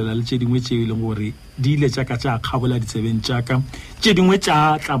ka tswelela le tše dingwe tšeo e leng gore di ile tša ka tša kgabola ditsebeng tša ka tše dingwe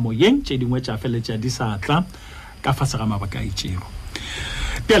tša tla moyeng tše dingwe tša feletša di sa tla ka fase ga mabaka a itšego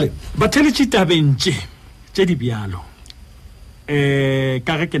pjale batheletše tabeng tše di bjalo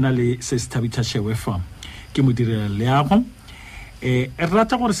ka ge ke na le Sister Shewe fa ke mo direla leago re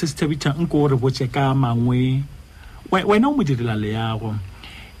rata gore Sister nko o re botše ka mangwe wena o mo direla leago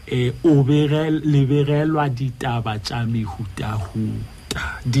o lebegelwa ditaba tša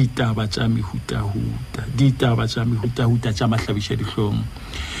mehutahuta tša mahlabiša dihlong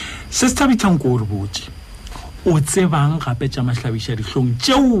Sister nko o re botše o tsebang gape tša mahlabiša dihlong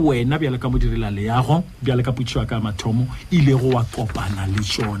tšeo wena bjale ka modirela leago bjale ka putšiwa ka mathomo ile go wa kopana le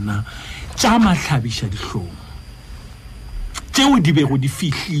tšona tša mahlabiša dihlong tšeo di bego di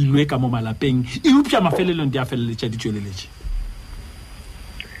fihlilwe ka mo malapeng eupša mafelelong di a feleletša di tšweleletše?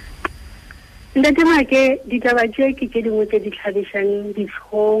 Ntate Make, ditaba tše ke tše dingwe tše di hlabišang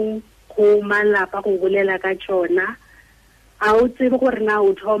dihlong go malapa go bolela ka tšona. A o tsebe gore na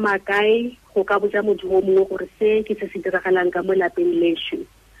o thoma kae go ka botsa motho o mongwe gore se ke se diragalang ka mo lapeng lesho.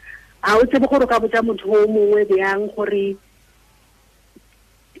 A o tsebe gore o ka botsa motho o mongwe bjang gore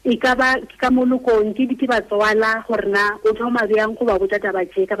e ka ba ka molokong ke di ba tswala gore na o thoma bjang go ba botsa taba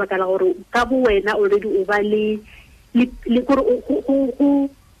tše ka baka la gore ka bo wena already o ba le gore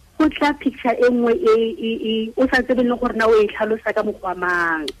go tla picture e nngwe o sa tsebe le gore na o e tlhalosa ka mokgwa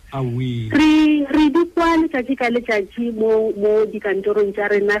mang. Re di kwa letšatši ka letšatši mo dikantorong tša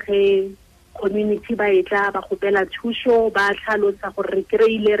rena ge community ba etla ba gopela thušo ba tlhalosa gore re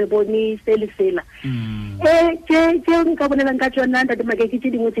kry-ile re bone se le sela. Tše nka bolelang ka tšona Ntate Make ke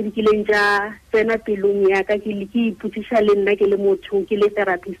tše dingwe tše di kileng tša tsena pelong ya ka ke ipotšiša le nna ke le motho ke le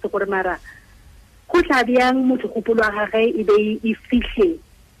therapist gore mara go tla bjang motho kgopolo wa gage e be e fitlhe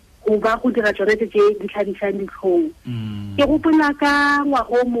go ba go dira tsone tse di tlhabisang ditlhong. Ke gopola ka ngwaga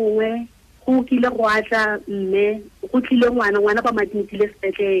o mongwe go kile go atla mme go tlile ngwana ba madintile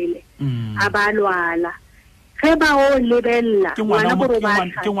sepetlele a ba lwala ge ba o lebella ngwana gore ba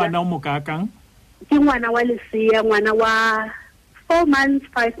ke ngwana o mokakang ke ngwana wa lesea ngwana wa 4 months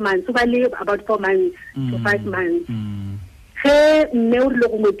 5 months o ba le about 4 months to 5 months ge mme o rile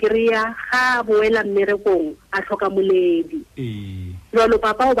go mo kry-a ga boela mmerekong a tlhoka moledi jalo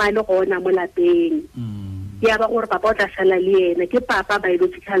papa o ba le gona mo lapeng ya ba gore papa o tla sala le ena ke papa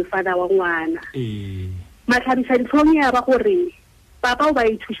biological father wa ngwana matlhabisa ditlhong ya ba gore papa o ba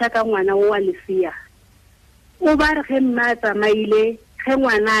ithuša ka ngwana o wa lesea o ba re ge mma a tsamaile ge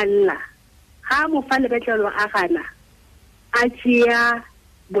ngwana a lla ga mo fa lebetlelo a gana a tšea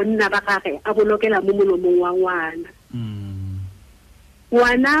bonna ba gage a bolokela mo molomong wa ngwana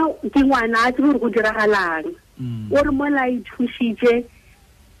ngwana ke ngwana a tsebe gore go diragalang o re mola ithušitše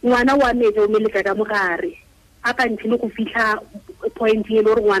ngwana wa metse o meletla ka mogare a ka nthile go fitlha point e le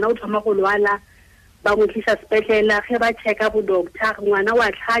gore ngwana o thoma go lwala ba mo tlisa sepetlela ge ba checka bo doctor ngwana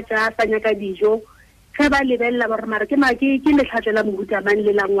wa tlhatša a sa nyaka dijo ge ba lebelela ba re mara ke letlhatšo la mohutamang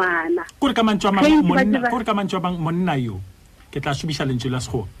le la ngwana kore ka mantšwa bang monna yo ke tla šomiša lentswe la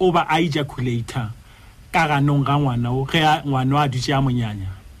sekgowa o ba a ejaculator ka ganong ga ngwana o ge ngwana a dutše a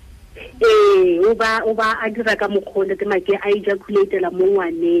monyanya o ba a dira ka mokgole ke make a ejaculatela mo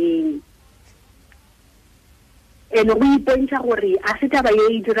ngwaneng ene go ipontšha gore a se taba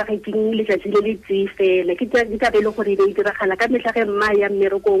ye e diragetseng letšatši le le tsee fela ke taba e le gore e be e diragala ka mehla ge mma ya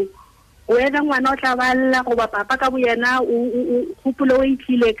mmerekong wena ngwana o tla balla goba papa ka boyena o kgopolo o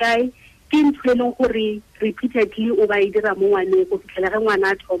itlile kae ke ntho e leng gore repeatedly o ba e dira mo ngwaneng go fitlhela ge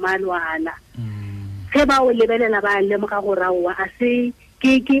ngwana a thoma a lwala ge ba o lebelela ba lemoga gore aowa a se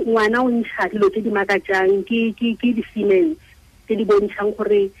ke ngwana o ntšha dilo tse di makatsang ke di-siemens tse di bontšhang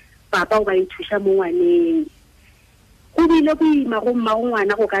gore papa o ba ithuša mo ngwaneng go bile boima go mmago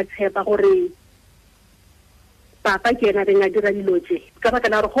ngwana go ka tshepa gore papa ke ena beng a dira dilo tse ka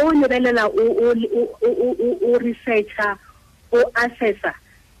baka la gore go o lebelela o researcha o assessa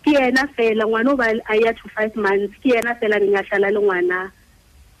ke ena fela ngwana o ba a ya to 5 months ke ena fela beng a šala le ngwana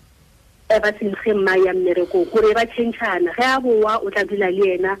ba se mma ya mmerekong gore ba tšhentšhana ge a boa o tla dula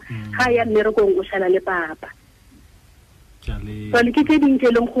le ena ga ya mmerekong o šala le papa jale ke tse dintse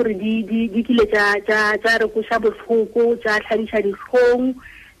e leng gore di kile tša re koša botlhoko tša tlhabiša ditlhong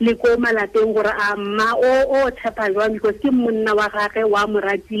le ko malapeng gore a mma o tshepa jwang because ke monna wa gage wa mo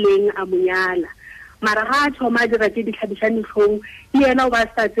ratileng a monyala mara ga a thoma a dira tse di tlhabišang ditlhong le ena o ba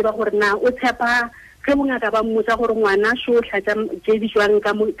sa tseba gore na o tshepa ge bongaka ba mmotsa gore ngwana šo tlatša tse di jwang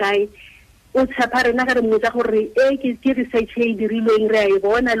ka mokae o tshepa rena ge re mmotsa gore ke research e dirilweng re a e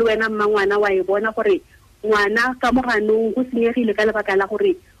bona le wena mma ngwana wa e bona gore ngwana ka moganong go senyegile ka lebaka la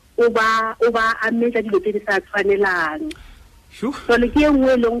gore o ba ametsa dilo tse di sa tshwanelang sole ke e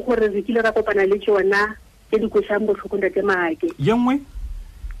nngwe e leng gore re kile ra kopana le tsona tse di košang botlhoko Ntate Make ye nngwe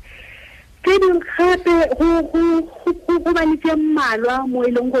tse dingwe gape go ba le tse mmalwa mo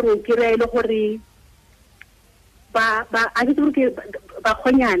e leng gore o kry-a e le gore a ke gore ba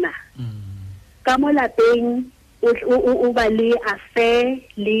kgonyana ka mo lapeng o ba le affair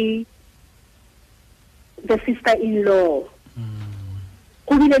le the sister-in-law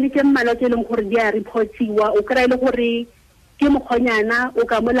go bile le tse mmalwa tse e leng gore di a reportiwa o kry-a e le gore ke mokgonyana o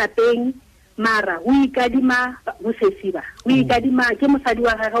ka mo lapeng mara o ikadima bosesiba o ikadima ke mosadi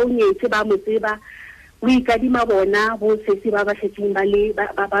wa gage o nyetse ba mo tseba o ikadima bona bo sesi ba ba setseng ba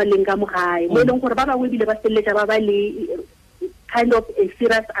leng ka mogae mo leng gore ba bangwe bile ba felletsa ba ba le kind of a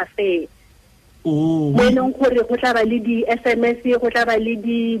serious affair mo leng gore go tla ba le di-SMS go tla ba le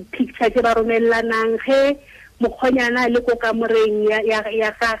di-picture tse ba romellanang ge mokgonyana le ko kamoreng ya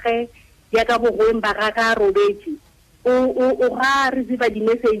gage ya ka bogweng ba gaga robetse o ga receive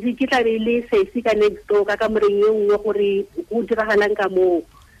di-message ke tla be le sesi ka next door ka kamoreng e nngwe gore go diragalang ka moo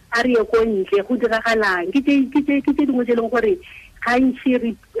a re ye ko ntle go diragalang ke tse dingwe tse leng gore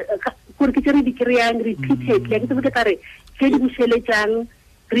gantši gore ke tse re di kry-ang repeatedly ke tse ka re tse di bušeletsang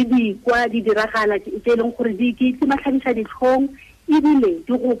re di kwa di diragala tse leng gore ke matlhabisa ditlhong ebile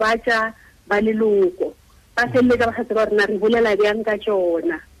di go batsa ba leloko ba feleletsa ba gatse ba rena re bolela bjang ka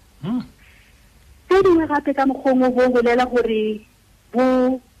tsona tse dingwe gape ka mokgongwe bo bolela gore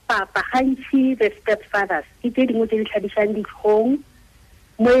bo papa gantši the step fathers ke tse dingwe tse di tlhabisang ditlhong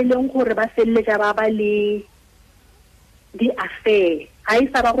mo e leng gore ba feleletsa ba ba le di-affair ga e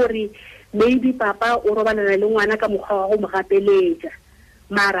sa ba gore maybe papa o robalana le ngwana ka mokgwa wa go mo gapeletsa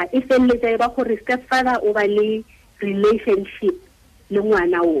mara e feleletsa e ba gore stepfather o ba le relationship le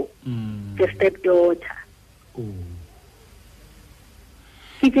ngwana o the stepdaughter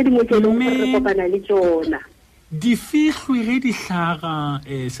ke tse dingwe tse leng gore re kopana le tsona di fihlwe ge di hlaga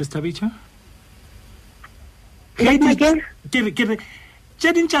sister Bicha ke tse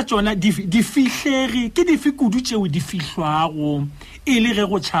dintša tsona di fihlege ke dife kudu tšeo di fihlwago e le ge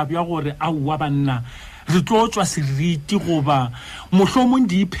go tšhabja gore aowa banna re tlo tswa seriti goba mohlomong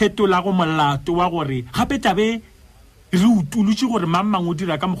di iphetola go molato wa gore gape tabe re utulutše gore mang o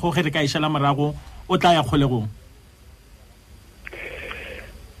dira ka mokgwa ge re ka išala morago o tla ya kgolegong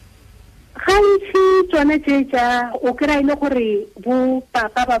gantši tsone tše tša o kry ile gore bo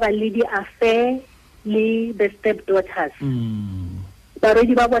papa ba ba le di-affair le the step daughters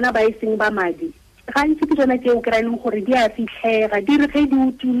baredi ba bona ba iseng ba madi gantši ke tsona tšeo kry-leng gore di a fitlhega di re ge di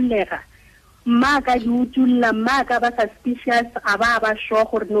utullega mmaka di utulla mmaka ba suspicious a ba sure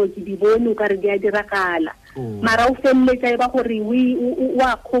gore no ke di bone o ka re di a diragala mara o feleletsa e ba gore o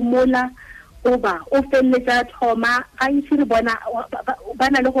a kgomola o feleletsa thoma gantši re bona ba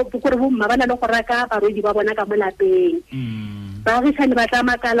na le gore bomma ba na le go raka baredi ba bona ka mo lapeng baagisane ba tla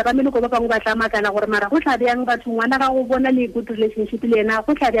makala ba meleko ba bangwe ba tla makala gore mara go tla bjang batho ngwana ga go bona le good relationship le ena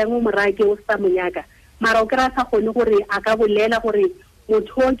go tla bjang o morake o sa monyaka mara o kry-a sa kgone gore a ka bolela gore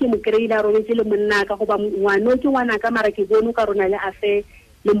motho o ke mo kry-ile a robetse le monna ka goba ngwana o ke ngwanaka mara ke bone o ka rona le afe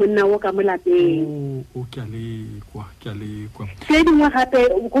le monna o ka mo lapeng ke a lekwa tse dingwe gape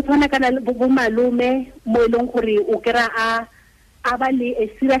go tshwanakana bo malome mo e leng gore o kry-a a ba le a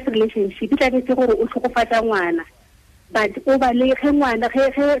serious relationship e tla betse gore o tlhokofatsa ngwana but o ba le ge ngwana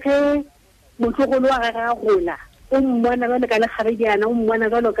ge motlogolo wa gagwe a gola o mmona jalo ka lekgabediana o mmona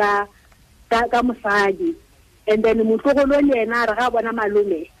jalo ka mosadi and then motlogolo le ena a re ga a bona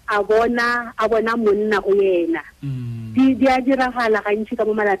malome a bona monna go yena di a diragala gantši ka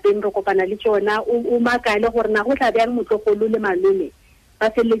mo malapeng re kopana le tsona o makale gore na go tla bjang motlogolo le malome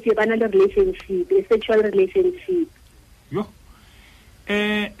ba feleletse ba na le relationship a sexual relationship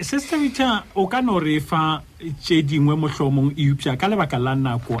sister Vita o ka no re fa tše dingwe mohlomong e upša ka lebaka la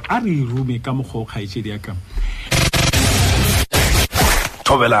nako a re rume ka mokgwa o kgaetšedi ya ka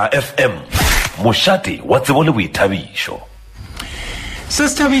Thobela FM mošate wa tsebo le boithabišo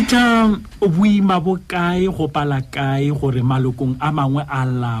sister Vita boima bokae go pala kae gore malokong a mangwe a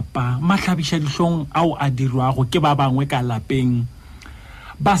lapa mahlabiša dihlong ao a dirwago ke ba bangwe ka lapeng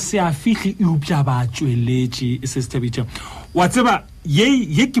ba se a fihle e upša ba tšweletše sister Vita wa tseba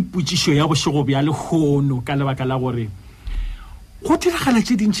ye ke putsišo ya bošego bja lehono ka lebaka la gore go diragala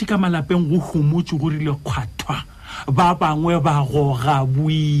tše dintši ka malapeng go humotse go rile kgwathwa ba bangwe ba goga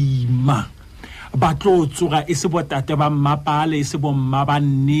boima ba tlo tsoga e se botate ba mmapale e se bomma ba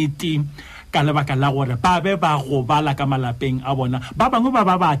nnete ka lebaka la gore ba be ba gobala ka malapeng a bona ba bangwe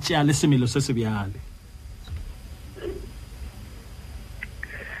ba tšea le semelo se se bjale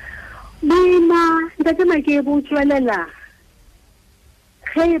boima ntate make bo tswelela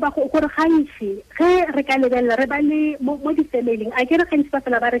ge ba go gore gantši ge re ka lebelela re ba le mo di-familing a ke re gantši ba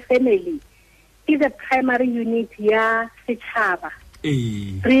fela ba re family is the primary unit ya setšhaba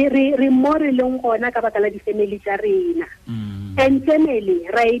re mo re leng gona ka baka la di-family tša rena and family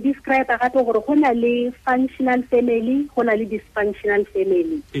ra e describe gape gore go na le functional family go na le dysfunctional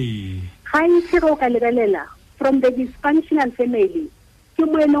family gantši ge o ka lebelela from the dysfunctional family ke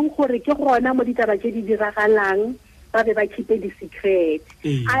mo e leng gore ke gona mo ditaba tše di diragalang ba be ba keep di-secret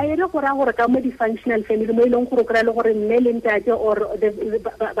a e re go raya gore ka mo di-functional family mo e leng gore o kry-a le gore mme le ntate or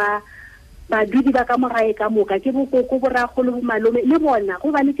badudi ba ka morae ka moka ke bokoko boragolo bo malome le bona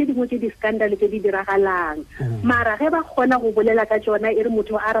go ba le tse dingwe tse di scandal tse di diragalang mara ge ba kgona go bolela ka tsona e re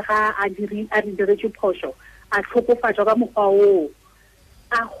motho a re ga a diretse phoso a tlhokofatswa ka mokgwa o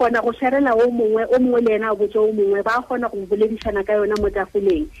a kgona go sharela o mongwe le ena a botse o mongwe ba kgona go boledišana ka yona mo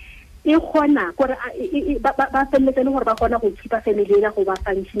tafoleng e kgona gore ba feleletse le gore ba kgona go keepa family ena go ba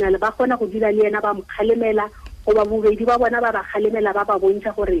functional ba kgona go dira le ena ba mokgalemela go ba bobedi ba bona ba ba kgalemela ba ba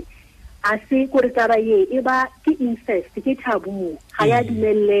bontsha gore a se gore taba ye e ba ke incest ke taboo ga ya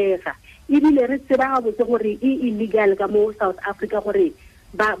dumelega ebile re tseba ga botse gore e illegal ka mo South Africa gore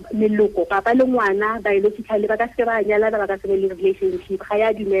ba meloko papa le ngwana biologically ba ka se ba nyalana ba ka se be le relationship ga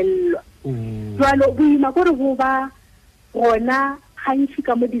ya dumelwa jwalo boima gore go ba gona gantsi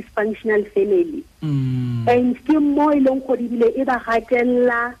ka mo dysfunctional family and ke mo e leng gore ebile e ba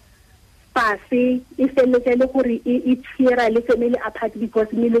gatella pase e feletse le gore e tshira le family apart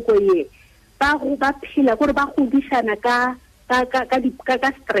because meloko ye ba phela gore ba godishana ka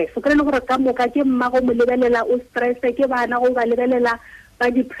stress o kry le gore ka moka ke mmago mo lebelela o stress ke bana go ba lebelela ba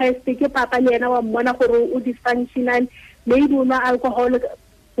depressed ke papa le ena wa mmona gore o dysfunctional maybe o nwa alcohol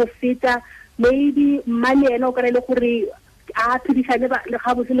go feta maybe mma le ena o kry le gore a phedishane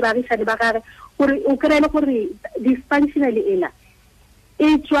ga botse le bagisane ba gare gore o kry le gore dysfunctional ena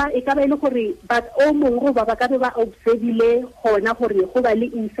e tswa e ka ba ile gore but o mongwe ba ka be ba observile gona gore go ba le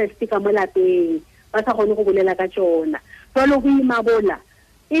incest ka mo lapeng ba sa gone go bolela ka tsona jalo go imabola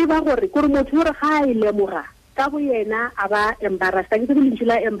e ba gore motho gore ga e lemoga ka bo yena a ba embarrassed ke se le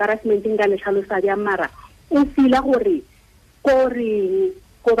ntšhila embarrassment nga le tlhalosa ya mara o fila gore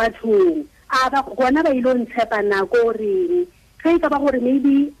ko bathong a ba gona ba ile ntshepana gore ge ka ba gore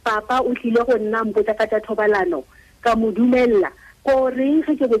maybe papa o tlile go nna mpotsa ka tsa thobalano ka mo dumella gore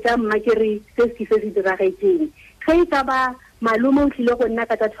ge ke botsa mma ke re se se diragetseng ge ka ba malume o tlile go nna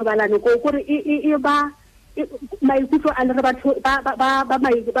ka tsa thobalano gore e ba maikutlo a le re batho ba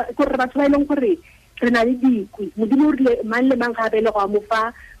gore batho ba ileng gore re na le dikwi modimo o rile mang le mang ga be le go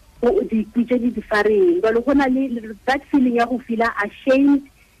amofa dikwi tse di difareng jalo go na le that feeling ya go feel ashamed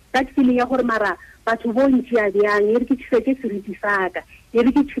that feeling ya gore mara batho bo ntsi a bjang e re ke tshwetse seriti saka e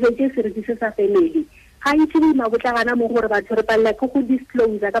re ke tshwetse seriti se sa family ga itse di mabotlagana mo gore batho re palela ke go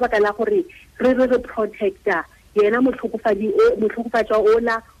disclose ka baka la gore re protecta yena motlhokofatsa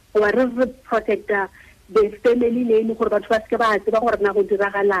ola goba re protecta the family name gore batho ba se ba tseba gore na go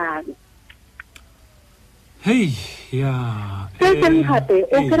diragalang hey ya teng gape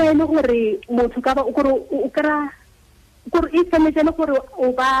o kry le gore motho ka ba o kry gore e tshwanetse le gore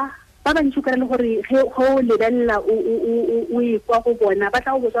o ba bantsi kry le gore ge o lebelela o e kwa go bona ba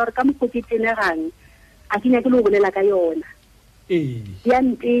tla go botsa gore ka mokgwa ke tenegang a ke nyake le go bolela ka yona ya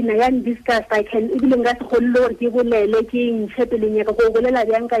ntena ya discuss I can ebile nka se kgone gore ke bolele ke ntshepeleng ya ka go bolela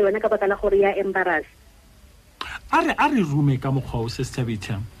bjang ka yona ka baka la gore ya embarrass a re rume ka mokgwa o se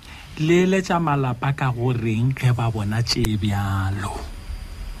Tabitha le letša malapa ka goreng ge ba bona tše bjalo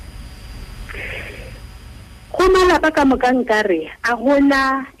go malapa ka moka nkare a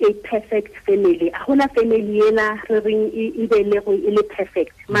gona a perfect family a gona family ena re reng e be le go e le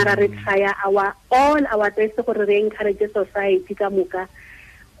perfect mara re tsaya all our best gore re encourage society ka moka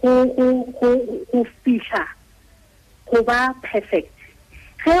go fitlha go ba perfect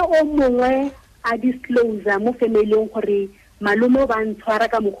ge o mongwe a disclose mo family gore malume ba ntshwara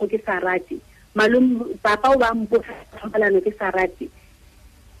ka mokgo ke sa rate malume papa o ba mpotsa thobalano ke sa rate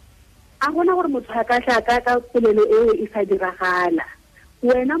a gona gore motho a ka tla ka polelo eo e sa diragala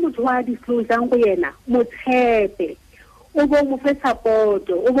wena motho wa disclose go yena motshepe o bo mo fe support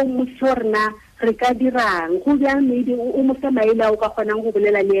o bo mo tshorna re ka dirang go bjang maybe o mo fe maela o ka kgonang go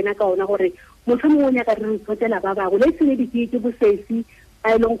bolela le yena ka ona gore motho mo o nyaka re tsotela ba bago le tsene ke bosesi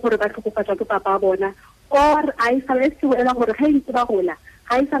a ileng gore ba tlhokofatswa ke papa bona or a isa le se wela gore ga ntse ba gola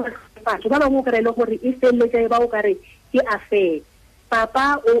ga isa batho ba bangwe ka rele gore e feletse ba o kare ke affair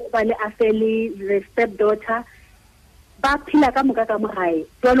papa o ba le affair le step daughter ba phila ka moka ka mogae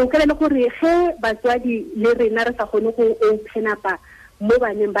jalo ka rele gore ge batswadi le rena re sa gone go open up mo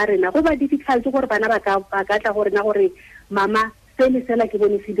baneng ba rena go ba difficult gore bana ba ka tla gore na gore mama se le sela ke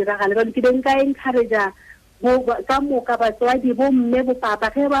bone se diragala jalo ke beng ka encourage ka moka batswadi bo mme bo papa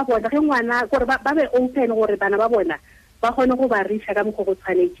ge ba bona ge ngwana gore ba be open gore bana ba bona ba gone go ba risha ka mokgo go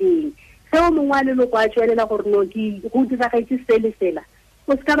tshwanetseng ge o mongwe a leloko a tswelela gore no go diragetse se le sela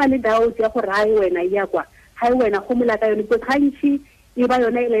o se ka ba le doubt ya gore hae wena ya kwa hae wena go mola ka yone because gantsi e ba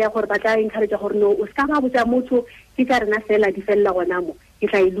yona ile ya gore ba tla encourage gore no o se ka ba botsa motho ke tla rena fela di fella gona mo ke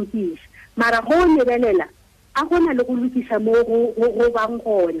tla ilukisa mara go lebelela a gona le go lukisa mo go bang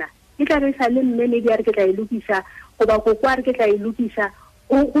gona ke tla re sa le mme le di re ke tla ilukisa go ba go kwa re ke tla ilukisa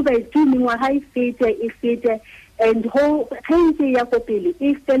go ba mengwaga e fete and ho ge ya go pele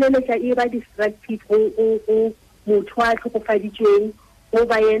e feleletsa e ba distracted go motho a tlhokofaditsweng go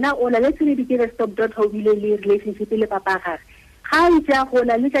ba yena o la le tsene di ke stop dot ho bile le relationship le papa ga ga itse go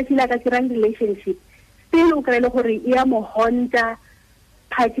la le tla ka tsirang relationship still o krele gore e ya mo honta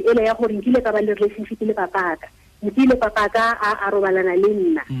party ele ya gore nkile ka ba le relationship le papa ka nkile papa ka a robalana le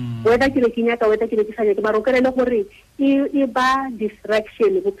nna whether ke re kinya ka whether ke re ke sanya ke maro krele gore e ba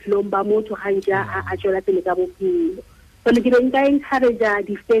distraction bophelong ba motho ganja a tswela pele ka bophelo so le ke nka encourage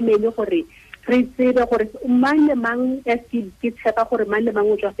di family gore re tsebe gore mang le mang ke tshepa gore mang le mang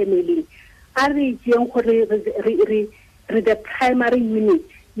o tswa family a re tseng gore re the primary unit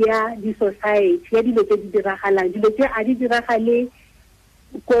ya di society ya dilo tse di diragalang dilo tse a di diragale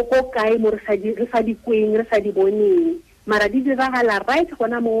ko kae mo re sa di kweng re sa di boneng mara di diragala right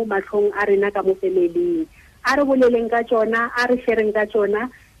gona mo matlhong a rena ka mo family a re boleleng ka tsona a re shereng ka tsona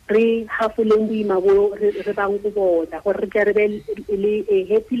re hafoleng boima bo re bang go bona gore re tle re be le a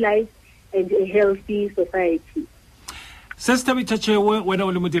happy life and a healthy society. Sister Bitachewe wena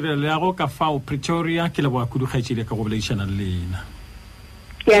o le modirelo ya go ka fao Pretoria ke le boa kudu kgaitsile ka go boleišana le lena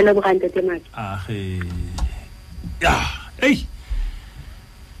ke ana boganta temaki ya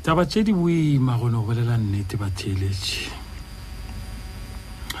taba tse di boima go no bolela nnete ba theletše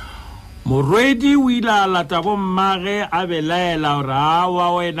morwedi o ile a lata bommage a belaela gore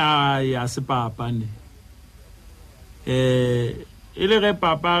awa wena ya sepapane e le ge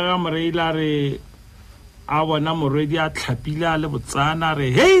papa ga moreile a re a bona morwedi a tlhapile a le botsana re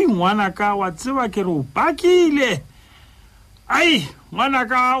hei ngwanaka wa tseba ke re o pakile ai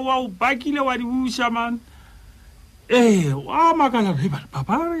ngwanaka wa o pakile wa di buša man wa makala re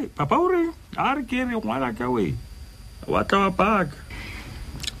papa o re a re ke re ngwanaka we wa tla wa paka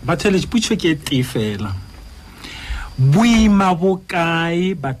batheletši putšo ke tefela boima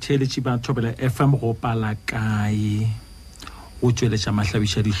bokae batheletši ba Thobela FM go pala kae go tšweletša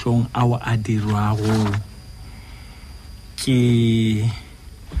mahlabiša dihlong ao a dirwago ke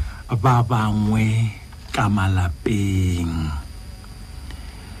ba bangwe ka malapeng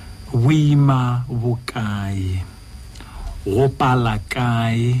boima bokae go pala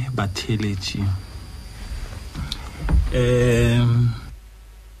kae batheletši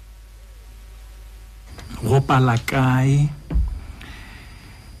go pala kae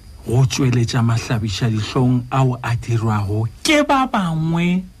go tšweletša mahlabiša dihlong ao a dirwago ke ba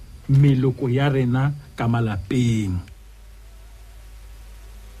bangwe meloko ya rena ka malapeng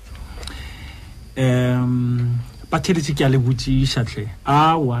batheletši ke a le botšiša tle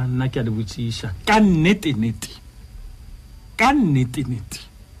awa nna ke a le botšiša ka nnete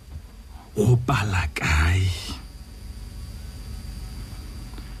go pala kae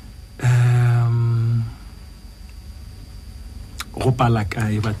go pala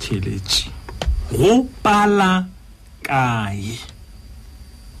kae batheletši go pala kae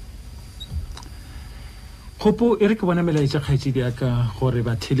Khopo e re ke bona melaetša kgaetšedi ya ka gore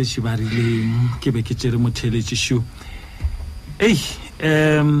batheletši ba rileng ke be ke tšere motheletši šo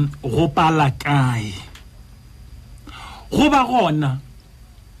go pala kae go ba gona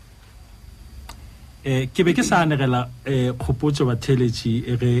ke be ke sa anegela kgopotšo batheletši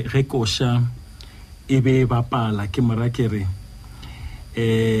ge koša e be ba pala ke mora ke re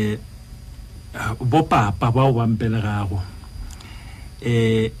bo papa bao ba mpelegago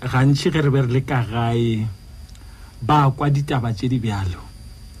gantši ge re be re le ka gae ba kwa ditaba tše di bjalo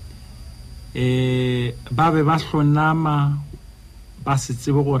ba be ba hlonama ba se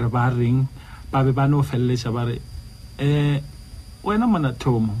tsebe gore ba reng ba be ba no feleletša ba re wena mona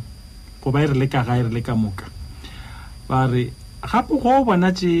thomo go ba e re le ka gae re le ka moka ba re gape go bona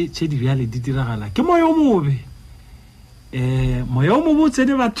tše di bjale di diragala ke moya o mobe moya o mobe o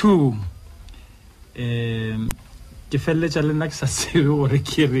tsene bathong ke feleletša le nna ke sa tsebe gore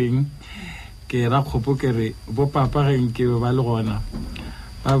ke reng ke ra kgopo ke re bo papa ge nke ba le gona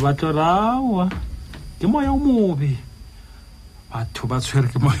ba tlo rawa ke moya o mobe batho ba tshwere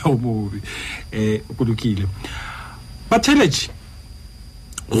ke moya o mobe go lokile batheletši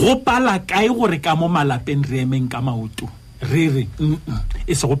go pala kae gore ka mo malapeng re emeng ka maoto re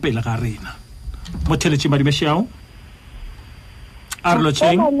e se go pele ga rena motheletši madimešeao a re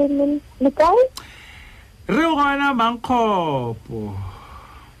lotšheng re gona mankgopo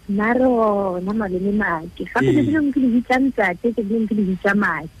Naro na malome maki gape ke dilong ke le bitsa ke dilong ke le bitsa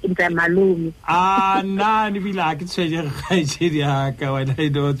maki ntsa malome na ni bila ke tshwege gaetšedi ya ka wena e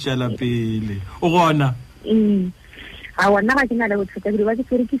do tšala pele o gona a wona ga ke na le bothata ke ba ke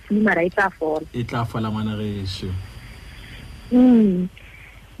tsere ke sima ra e tla fola ngwana gešo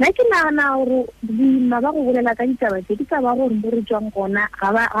nna ke nagana gore boima ba go bolela ka ditaba tse di ka ba gore mo re tswang gona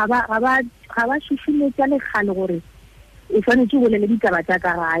ga ba šušumetša lekgale gore e tshwanetse o bolele ditaba tsa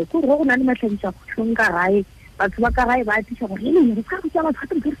ka gae ko go na le matlhabisa kgotlhong ka gae batho ba ka gae ba atisa gore le re ka go tsa batho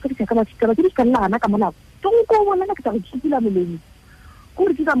gape re ka ba ditaba tse di ka nna gana ka molao to go bona ka tsa go tshupula molemi go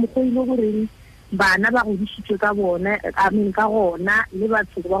re ka mokgwa ile gore bana ba go disitswe ka bona ka gona le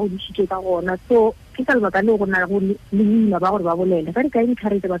batho ba go disitswe ka gona so ke ka lebaka le go na go le boima ba gore ba bolele ka di ka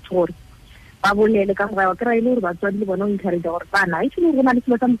encourage batho gore ba bolele ka gore ba kry ile gore batswadi le bona o encourage gore bana itse go na le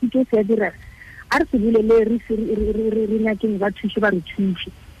selo sa motho se a direga a re se bolele re nyakeng ba thushe ba re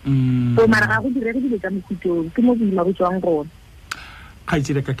thushe so mara ga go direge dilo tsa mokhutong ke mo boima bo tswang gona ga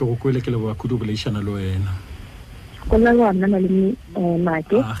itsile ka ke go kwele ke le ba kudu bolešana le wena go la bona le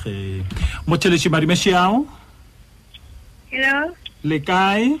make age motheletši marimeši ao Hello. le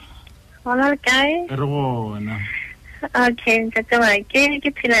kae Hola, kae? re gona Okay, ke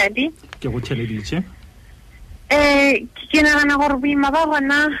Philadi. ke go theleditše Ke nagana gore boima ba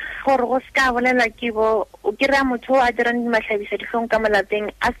gona gore go ska bolela ke bo o kry-a motho a dirang matlhabisa dihlong ka malapeng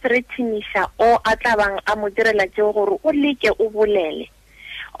a threateniša o a tlabang a mo direla tseo gore o leke o bolele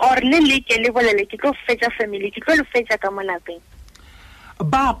or le leke le bolele ke tlo fetša family ke tlo le fetša ka malapeng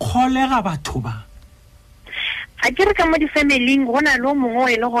ba kgolega batho ba a ke re ka mo di-familing go na le o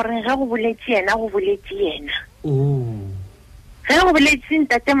mongwe e le gore ge go boletse yena go boletse yena ge go boletse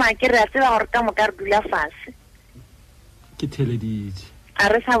ntate maake re a tseba gore ka moka re dula fase ke theleditše a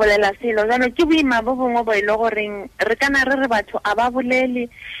re sa bolela selo jalo ke boima bo bongwe bo e le goreng re kana re batho a ba bolele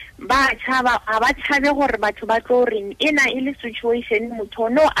ba tšhaba a ba tšhabe gore batho ba tlo reng ena e le situation motho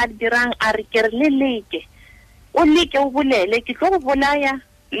no a dirang a re ke re le leke o leke o bolele ke tlo go bolaya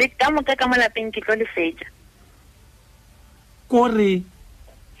le ka moka ka malapeng ke tlo le fetša kore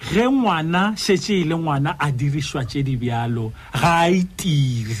ge ngwana šetše e le ngwana a dirišwa tše di bjalo ga a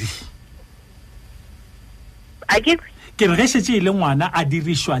itiri a ke re ge šetše e le ngwana a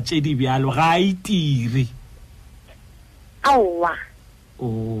dirišwa tše di bjalo ga a itiri aowa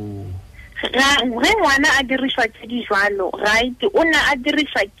ge ngwana a dirišwa tše di jalo right o na a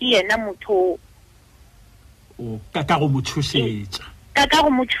dirišwa ke yena motho ka go mo thušetša ka go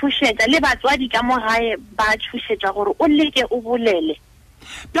mo thušetša le batswadi ka mo gae ba thušetša gore o leke o bolele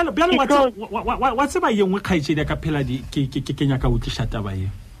bjalo wa tseba ye nngwe kgaetšedi ka phela ke nyaka o tliša taba ye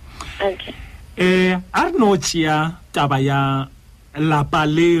okay a re no tšea taba ya lapa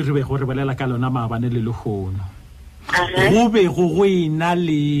le re be go re bolela ka lona maabane le lehono go be go ena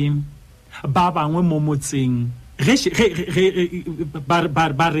le ba bangwe mo motseng ba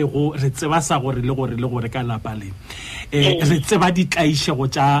re go re tseba sa gore le gore ka lapa le re tseba ditlaišego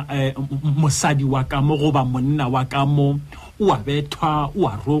tša mosadi wa ka mo goba monna wa ka mo o a bethwa o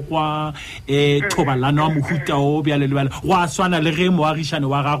a rogwa thobalano wa mohuta o bjale le bjale go a swana le ge moagišane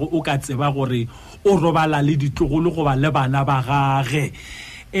wa gago o ka tseba gore o robala le ditlogolo goba le bana ba gage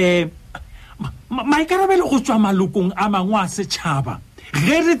maikarabelo go tswa malokong a mangwe a setšhaba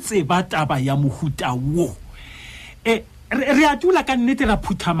ge re tseba taba ya mohuta wo re a dula ka nnete ra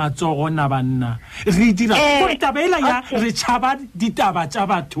phutha matsogo na banna re dira gore taba ela ya re tšhaba ditaba tša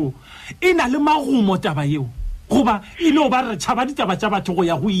batho e na le magumo taba yeo goba e no ba re tšhaba ditaba tša batho go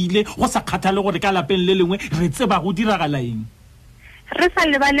ya go ile go sa kgathale gore ka lapeng le lengwe re tseba go diragala eng re sa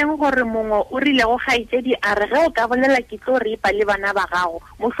lebaleng gore mongwe o rile go kgaitsedi a re ge o ka bolela ke tlo re ipa le bana ba gago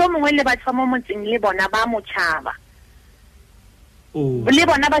mohlomongwe le batho ba mo motseng le bona ba mo tšhaba le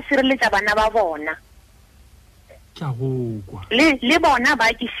bona ba sireletša bana ba bona le bona ba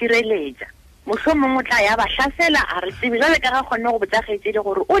ke sireletša mohlomongwe o tla ya ba hlasela a re tsebe jale ka ga kgonne go botsa kgaitsedi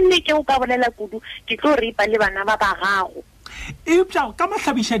gore o leke o ka bolela kudu ke tlo re ipa le bana ba ba gago eupša ka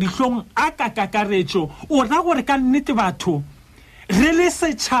mahlabiša dihlong a ka kakaretšo o ra gore ka nnete batho re le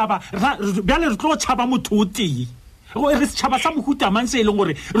setšhaba bjale re tlo tšhaba motho o tee re setšhaba sa mohutamang se e leng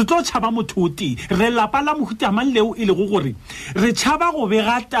gore re tlo tšhaba motho o tee re lapa la mohutamang leo e lego gore re tšhaba go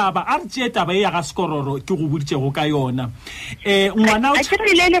bega taba a re tšee taba e ya ga sekororo ke go boditšego ka yona ngwana a ke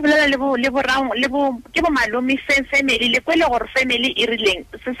rile le bolela ke bo malome family le kwele gore family e rileng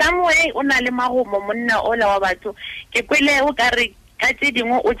sesamoe o na le magomo monna ola wa batho ke kwele o ka re ka tše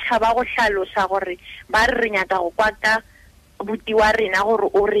dingwe o tšhaba go hlalosa gore ba re nyaka go kwaka buti wa rena gore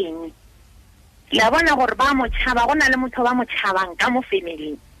o reng la bona gore ba mo tšhaba go na le motho ba mo tšhabang ka mo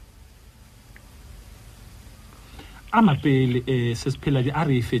familing a mapele sesepheladi a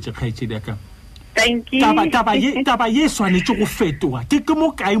re e fetse kgaetšedi aka thank you taba ye swanetše go fetoga ke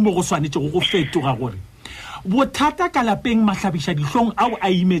mo kae mo go swanetše go fetoga gore bothata ka lapeng mahlabiša dihlong ao a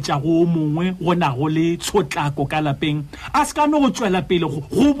imetšago o mongwe go na go le tshotlako ka lapeng a se ka no go tšwela pele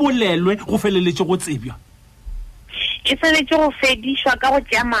go bolelwe go feleletše go tsebja e tshwanetse go fedišwa ka go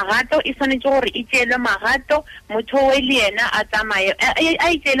tšea magato, e tshwanetse gore e tšeelwe magato, motho o le yena a tsamaye a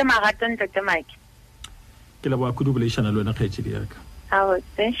itšeele magato ntate Maki. ke la boa kudu bolešana le wena kgaetšedi yaka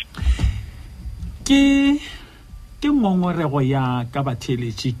ke ngongorego ya ka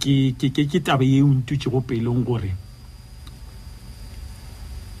batheletši ke taba ye untutše go pelong gore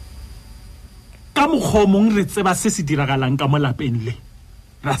ka mokgomong re tseba se se diragalang ka mo lapeng le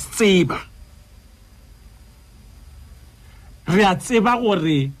ra tseba re a tseba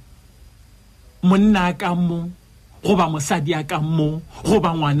gore monna ka mo goba mosadi a ka mo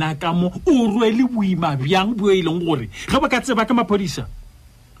goba ngwana ka mo o rwele boima bjang bo e leng gore ge ba ka tseba ka maphodisa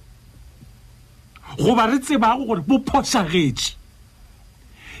goba re tseba gore bo phošagetše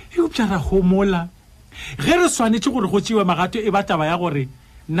e upša ra homola ge re swanetše gore go tšewe magato e ba taba ya gore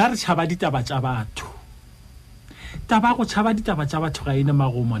nna re tšhaba ditaba tša batho taba go tšhaba ditaba tša batho ga ene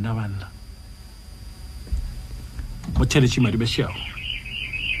mago mona banna motheletši madibešago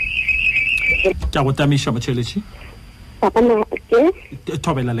ke a go tamiša motheletši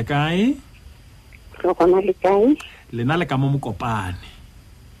thobela le kae lena le ka mo mokopane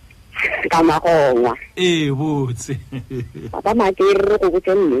ka magongwa botse papa Maki re go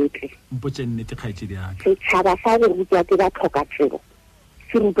botse nnete mpotse nnete kgaetšedi yaka setšhaba sa go rutwa ke ba tlhoka tsebo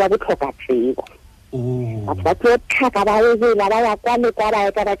se rutwa botlhoka tsebo batho ba tlo tlhaka ba ebela ba ya kwa le kwa ba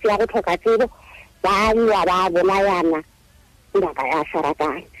eta ba tšea go tlhoka tsebo ba nwa ba bolayana ngaka ya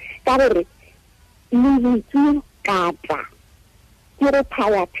sarakane ka gore lebitse kata ke re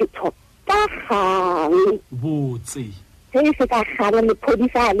phaya tiktok ka gang botse se se ka gana le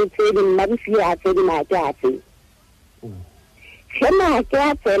phodisa le tsedi mmabisia tsedi make a tsedi se make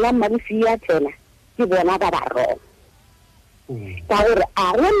a tsela mmabisia tsela ke bona ba barong ka gore a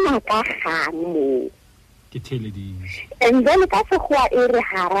rena ka gang mo ke theledise and then ka sekgowa e re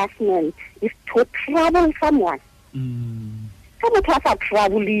harassment is to trouble someone ka motho a sa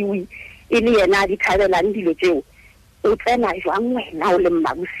troubliwe e le yena a di thabelang dilo tseo o tsena jwang wena o le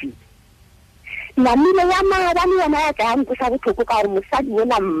mmabosio namile ya maabane yona ya ka nkusa botlhoko ka gore mosadi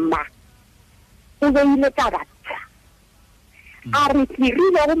ola mma o beile tabatsa a re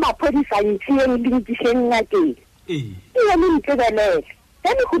kirile go maphodisa ntšhieng le nkišeng ngakeng e yone ntebelele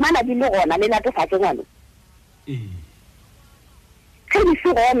tene humana di le gona le latofatse ngwano ge di se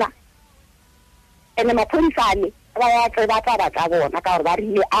gona ene maphodisane ba ya tseba taba tsa bona ka gore ba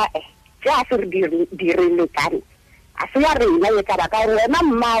rile ae tša se re direlekane a se ya rena ye taba ka gore wena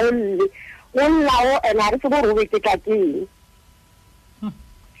mma o lle o llao ene a re se gore o beketla keng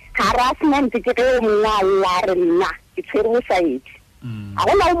harassment ke ge o mongwe a lla re nna ke tshwere bosaedi a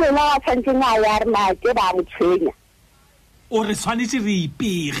gona o mongwe wa tshwanetseng a ya re na ke ba mo tshwenya o re tshwanetse re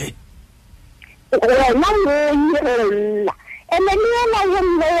ipege wena monye re lla ene le yena ye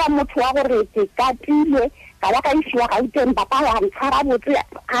nngwe ya motho wa gore ke katile ka ba ka isiwa gauteng papa wa ntshwara botse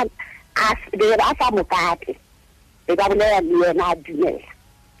be ba sa mokate be ba bolela le yena a dumela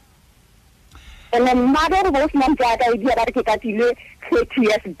ene mmade re bo senang jaaka e dia ba re ke katile 30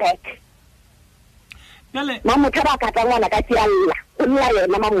 years back mamotho ba kata ngwana ka ke alla o lla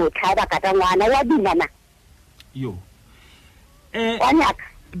yena mamotho ba kata ngwana wa dumana yo wanyaka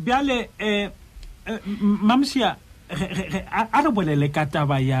bjale mamsia a re bolele ka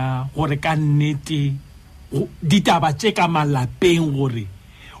taba ya gore ka nnete ditaba tše ka malapeng gore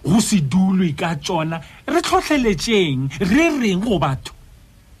go se dulwe ka tsona re tlhotlheletšeng re reng go batho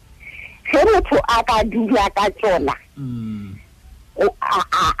ge motho a ka dula ka tsona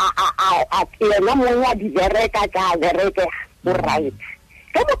yena mongwe a di bereka tša bereke go right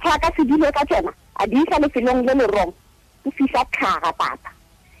ge motho a ka se dule ka tsona a di isa lefelong le lerong o fisa tlhaga papa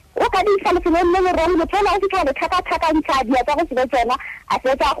o ka di isa lefelong le lerong motho ola o fitlha le thaka-thakantšha a dia tsa go sebe tsona a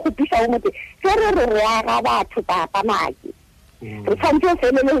fetsa a kgopisa o mote se re re aga batho papa Maki re tshwanetse o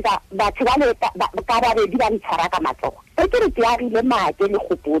feleletsa batho ka babedi ba ntshwara ka matsogo e ke re ke agile Maki le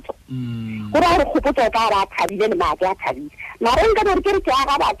kgopotso go ra gore kgopotso ka ba a thabile le Maki a thabile mare nka re ke re ke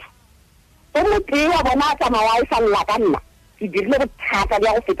aga batho o motee wa bona a tsamaya e sa lla ka nna ke dirile bothata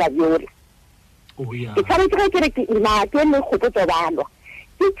bja go feta bjole ke tshwanetse ge ke re ke Maki le kgopotso balwa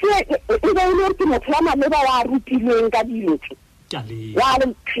e be e le ke motho ya maleba wa rutilweng ka dilo tse wa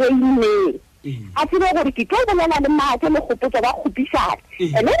le traineng a tsebe gore ke tlo bolela le Maki le kgopotso ba kgopisana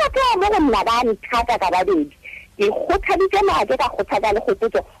ene ba tloa mo go nna ba nthata ka babedi ke kgothaditse Maki ka kgothata le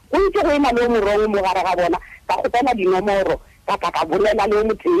kgopotso go ntse go ena le o morong mo gare ga bona ka kgopela dinomoro ka tla ka bolela le o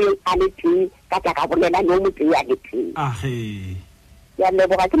motee a le tee ka tla ka bolela le o motee a le tee ya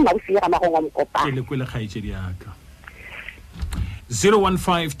leboga ke mmabosio ga magong wa mokopane ke le kwele kgaetšedi yaka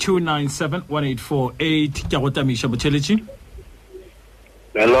 015297184 ke a go tamiša motheletši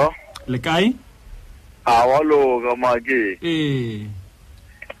hello le kae Awalo gamage.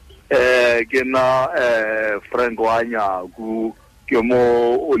 Ke na Frank wanya ku ke mo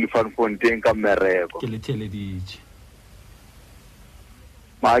Olifant Fontaine ka mereko. Ke le theleditse.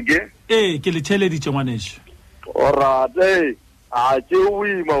 Mage? Ke le theleditse ngwaneso. Ora a tse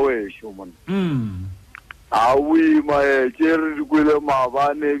uima wesho man. A uima tse re kwele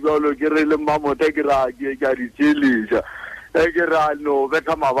mabane jalo ke re le mamote ke ra ke di tselisa. Ke ra no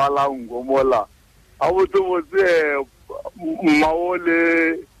betha mabala ngomola. A botse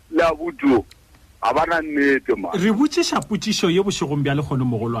maole la butu abana nnete ma re botsisa putsiso ye bošegong bja le gone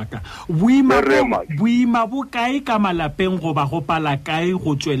mogolo wa ka boima bo kae ka malapeng go ba go pala kae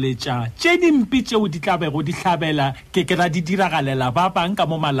go tsweletša tše dimpi tšeo di tla bego di hlabela ke ra di diragalela ba bang ka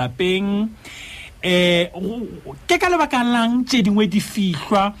mo malapeng ke ka lebaka lang tše dingwe di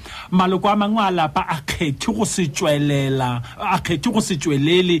fihlwa maloko a mangwe a lapa a kgethe go se tswelele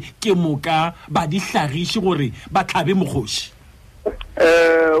ke moka ba di hlagiše gore ba tlhabe mokgoši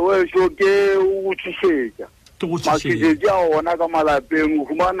wesho ke utshiseka makishetja ona ka malapeng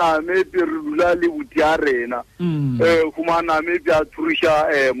humana me pirula le butia rena humana me bya thurisha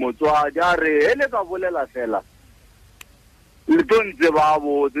motswadi a re hele ka bolela fela le tontse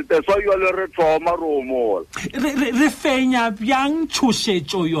babo tse so yo le re tsoma romo re fenya bjang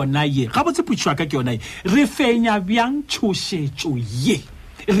tshosetšo yona ye ga botse putšwa ka ke yona ye re fenya bjang tshosetšo ye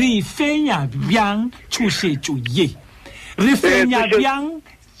re fenya bjang tshosetšo ye re fenya bjang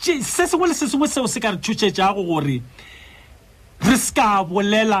se sengwe le se sengwe seo se ka re thušetša go gore re ska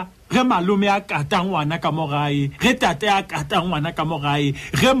bolela ge malome a kata ngwana ka mo gae ge tate a kata ngwana ka mo gae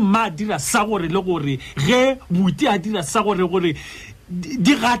ge mma a dira sa gore le gore ge buti a dira sa gore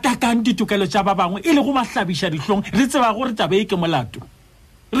di gata kang ditokelo tša ba bangwe e le go ba hlabiša dihlong re tseba gore taba e ke molato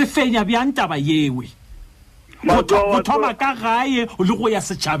re fenya bjang taba yewe go thoma ka gae le go ya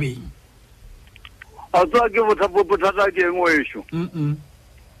setšhabeng a tswa ke bothata ke ngwesho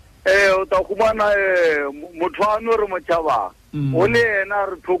o ta khumana motho ano re motšhaba o le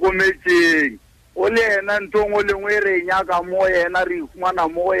ena re tlhokometseng o le ena ntongo lengwe re nyaka mo yena re khumana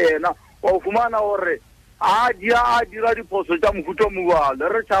mo yena o khumana gore a dira diphoso tša mohuto mobalo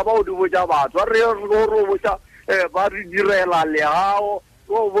re tšhaba o di botša batho re go botša ba re direla leao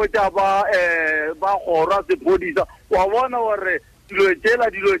o botša ba kgorwa sephodisa wa bona gore dilo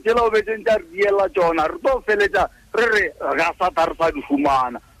tšela o betšeng tša re diela tšona re to feletša re re ga sata re sa di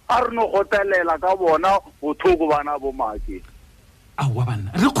humana a re no gotelela ka bona bothoko bana bo make aowa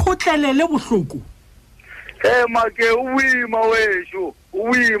banna re kgotlelele bohloko make o boima wešo o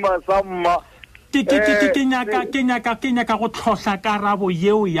boima sa mma ke nyaka go tlhohla karabo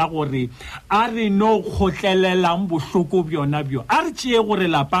yeo ya gore a re no kgotlelelang bohloko bjona bjo a re tšee gore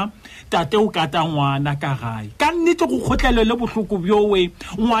lapa tate o kata ngwana ka gae ka nnete go kgotlelele bohloko bjowe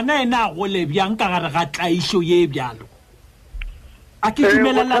ngwana ena a gole bjang ka gare ga tlaišo ye bjalo a ke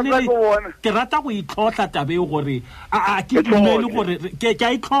dumelelane ke rata go itlhohla tabe gore a ke dumele gore ke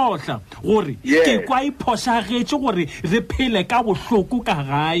a itlhohla gore ke kwa iphošagetše gore re phele ka bohloko ka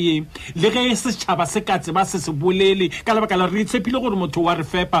gae le ge setšhaba se ka tseba se se bolele ka lebaka la re itshepile gore motho wa re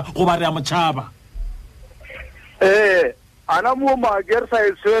fepa goba re a motšhaba ana mo mager sa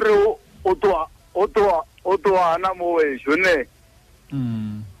isere o toa ana mo wešo ne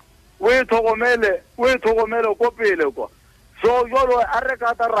we thogomele ko pele kwa so jolo a re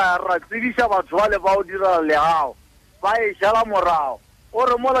ka ta ra tsebisa batho ba le ba o dira le hao ba e shala morao o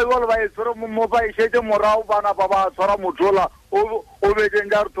re mola jolo ba e tsoro mo ba e shetse morao bana ba ba tsora mothola o betseng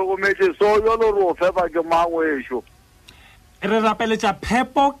ja re thogometse so jolo ro fepa ke mangwešo re rapeletša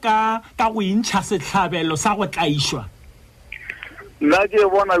phepo ka go intšha setlhabelo sa go tlaišwa nna ke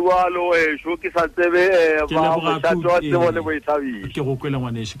bona jalo wešo ke sa tsebe ba mošate wa tsebo le boithabile ke go kwele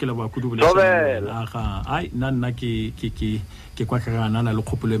ngwanešo ke leboa kudu bolaaga ai nna ke kwa ka ganana le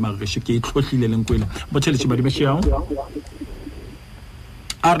kgopolo e magešo ke itlhotlhile leng kwele botšheletše madimešo yao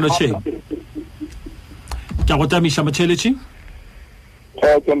a re lotšheng ke a go tamiša motšheletše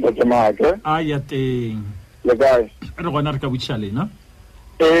a ya teng le kae re gona re ka botšiša lena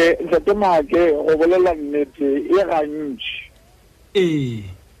ntate make go bolela nnete e gantši go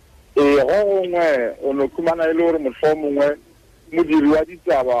gongwe o no khumana e le gore motlho mongwe modiri wa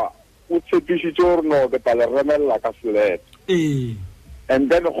ditaba o tshepišitše gore no ke tla le remelela ka selete and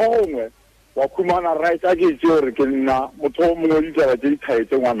then go gongwe wa khumana right a ke itse gore ke nna motho o mongwe ditaba tse di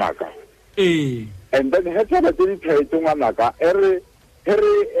tlhaetse ngwanaka and then he taba tse di tlhaetse ngwanaka he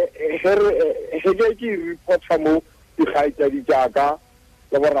ke report mo dikgaetsadi jaaka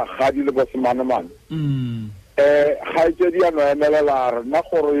le boragadi le basemane ga itse di a no emelela re nna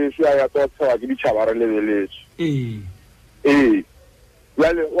gore yesu a ya tlo tshewa ke ditšhaba re lebeletse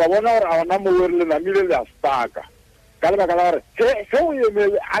jale wa bona gore a ona mo le namile le a staka ka lebaka la gore ge o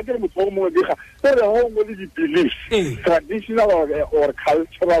emele a ke motho o mongwe diga re ho mo le di-beliefs traditional or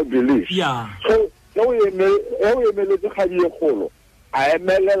cultural beliefs so o emele dikgadi e kgolo a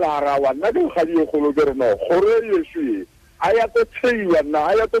emelela ra wa nna dikgadi e kgolo ke re no gore yesu a ya to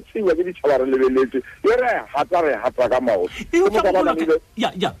tshiwa ke ditšhaba re lebeletse le re hata ka maoto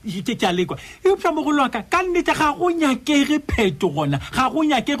ke a lekwa e pša mogolo wa ka nnete ga go nyakege pheto gona ga go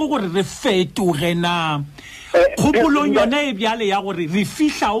nyakege gore re fetoge na kgopolong yona e bjale ya gore re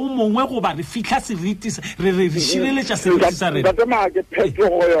fihla o mongwe goba re fihla seriti re šireletša seriti sa rena ke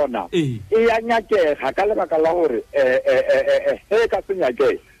phetogo yona e ya nyakega ka lebaka la gore he ka se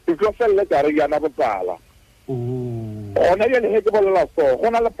nyakege e tlo feleletša re yana botala ona ya le ke bolela so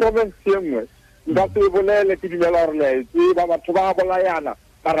gona le province engwe nka se bolele ke dimela re le ba batho ba bolayana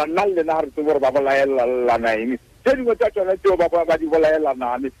bara nna le na re tsore ba bolaelana eng tse dingwe tsa tsona tseo ba di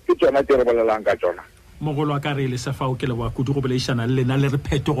bolaelana ke tsona tse re bolelang ka tsona mogolo wa ka re le sefao ke le wa kudu go boleišana le lena le re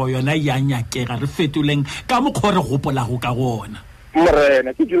phetogo yona ya nyakega re fetoleng ka mokgwa re gopolago ka gona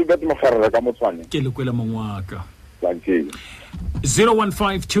morena ke Gilbert Mogarela ka Motswane ke le kwele mongwe wa ka thank you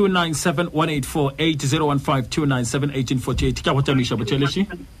 0152971848 0152971848 ka go tšaloiša botšeleši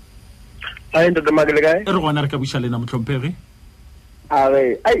a ente te magele kae re gona re ka buša lena motlhomphegi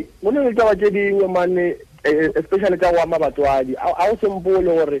ai mo ne taba tše dingwe mane especially ka go ama batswadi a o sempole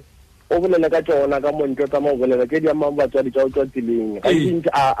gore o bolele ka tsona ka montle tsa mo bolela ke di ama batswadi tša o tswa tseleng ga dintse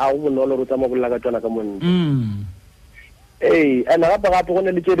a go bonolo gore o tsa mo bolela ka tsona ka montle ene gape go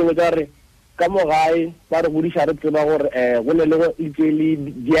ne le tše dingwe tsa re ka mo gae ba re godiša re tseba gore go ne le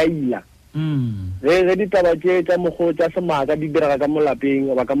diaila ge ditaba tše tša mokgo tša semaka di direga ka mo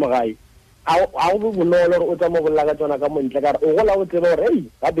lapeng ba ka mo gae a go bonolo gore o tsa mo bolela ka tsona ka montle ka re o gola o tseba gore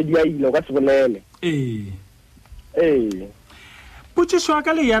gape diaila o ka se bolele potšišo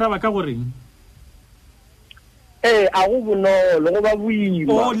ka le yaraba ka goreng a go bonolo go ba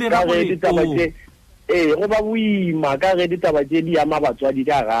boima ka ge ditaba tše go ba boima ka ge ditaba tše di ama batswadi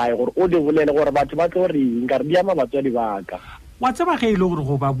ka gae gore o di bolele gore batho ba tlo reng ka re di ama batswadi ba ka wa tseba ge e le gore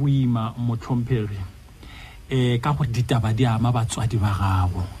go ba boima motlhomphegi ka gore ditaba di ama batswadi ba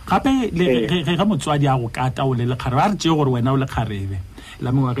gago gape ge motswadi a go kata o le lekgarebe a re tšee gore wena o le kgarebe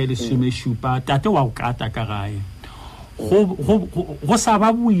la mengwaga e lesomešupa tate wa go kata ka gae go sa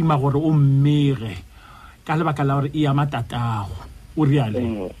ba boima gore o mmege ka lebaka la gore e ama tatago o riale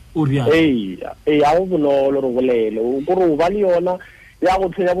a go bonolo re bolele gore o ba le yona ya go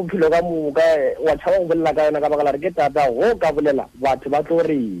tshwenya bophelo ka moka wa tšhaba go bolela ka yona ka baka la re ke tata go ka bolela batho ba tlo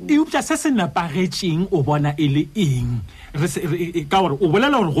reng eupša se se nepagetšeng o bona e le eng ka gore o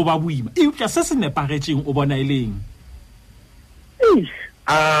bolela gore go ba boima eupša se se nepagetšeng o bona e le eng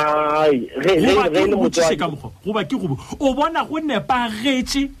goba ke gobe o bona go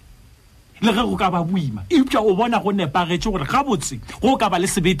nepagetše le ge go ka ba boima eupša o bona go nepagetše gore gabotse go ka ba le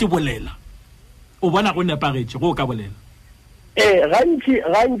sebete bolela o bona go nepagetše go ka bolela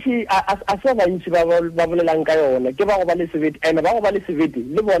gantši a se bantši ba bolelang ka yona ke ba go ba le sebete ene ba go ba le sebete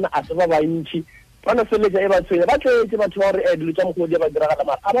le bona a se ba bantši ba no feletša e ba tshwenya ba tletse batho ba gore dilo tša mokgodi ba diragala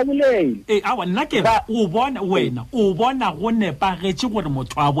mara a ba bolele awa nna ke o bona go nepagetše gore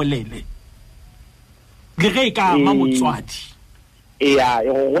motho a bolele le ge e ka ama motswadi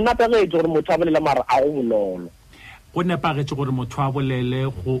go napagetše gore motho a bolela mara a go bonolo go nepagetše gore motho a bolele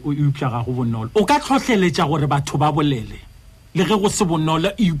go eupša ga go bonolo o ka tlhotlheletša gore batho ba bolele le ge go se bonolo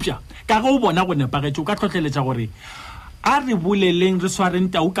eupša ka ge o bona go nepagetše o ka tlhotlheletša gore a re boleleng re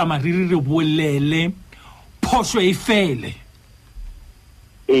swareng tau ka mariri re bolele phošo e fele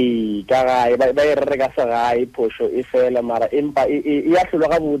ka gae ba e re ka segae phošo e fele mara empa e a hlolo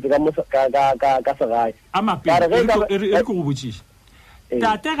gabotse ka segae re ke go botšiša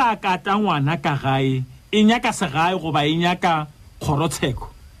tate ga a kata ngwana ka gae e nyaka segae goba e nyaka kgorotsheko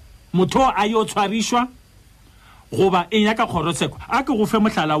motho a yo tshwarišwa goba e nyaka kgorotsheko a ke go fe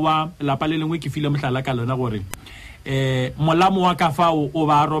mohlala wa lapa le lengwe ke file mohlala ka lona gore molamo wa ka fao o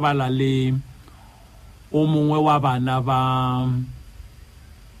ba robala le o mongwe wa bana ba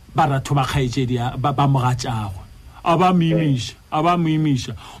baratho ba kgaetšedi ba mogatšagwe a ba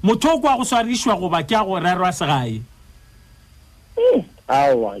moimiša motho o kwa go swarišwa goba ke a go rerwa segae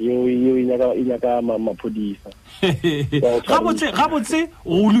awa yo inyaka maphodisa gabotse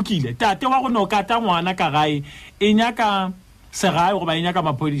go lokile tate wa go no kata ngwana ka gae e nyaka segae goba e nyaka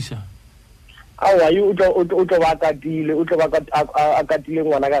maphodisa awa yo o tlo ba katile a katile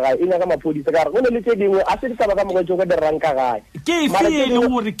ngwana ka gae e nyaka maphodisa ka re go ne le tse dingwe a se ditaba ka mokwetso ka dirang ka gae ke e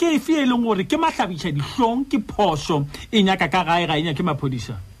leng gore ke mahlabiša dihlong ke phošo e nyaka ka gae ga e nyake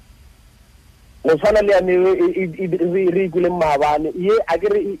maphodisa go tshwana le ane re ikule maabane ye a ke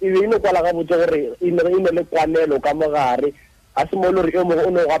re e ne kwala ga botse gore e ne le kwanelo ka mogare a se mo le re e mo o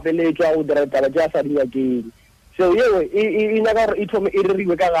no gapeletswa go dira taba tsa sa dinyakeng so yewe e na ga re ithome e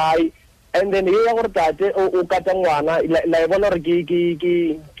riwe ka gae and then ye ya gore tate o kata ngwana la e bona gore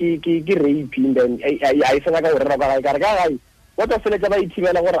ke rape then ai sena ka gore ra ga ka gae wa tla feletsa ba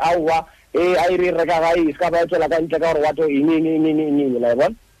ithibela gore aowa a re ka gae ska ba tsela ka ntle ka gore wato eng la e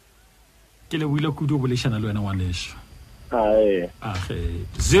bona ke le buile kudu go leshana le wena ngwanesho ae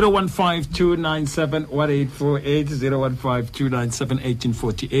 0152971848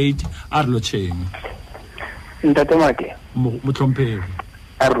 0152971848 a re lo tsheng ntate make motlhomphegi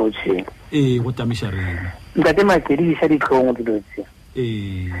a re lo tsheng go tamisha rena ntate make di isa ditlhong dilotse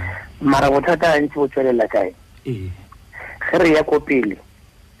mara bothata ntse bo tswelela kae ge re ya ko pele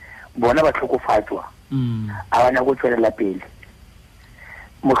bona ba tlhokofatswa a bana go tswelela pele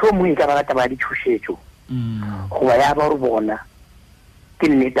mohlomongwe ka ba taba di tshusetso go ba ya ba re bona ke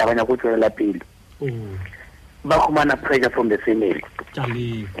nnete a bana go tswelela pele ba khumana pressure from the family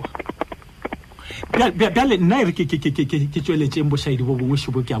bjale nna re ke tsweletseng bošaedi bo bongwe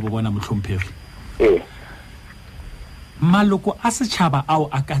shebo ke a bo bona motlhomphegi maloko a setšhaba ao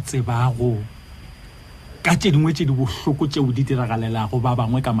a ka tsebago ka tše dingwe tše di bohloko tšeo di diragalelago ba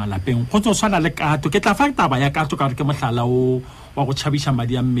bangwe ka malapeng go tso swana le kato ke tla fa taba ya kato ka gore ke mohlala o wa go tšhabiša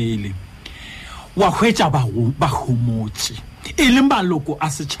madi a mmele wa hwetša ba homotse e le maloko a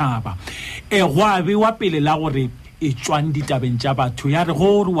setšhaba go a bewa pele la gore e tswang ditabeng tša batho ya re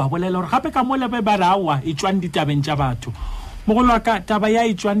gore wa bolela gore gape ka molebe ba rawa e tswang ditabeng tša batho mogolo ka taba ya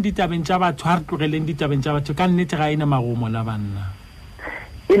e tswang ditabeng tša batho ha re tlogeleng ditabeng tša batho ka nnete ga ena magomo la banna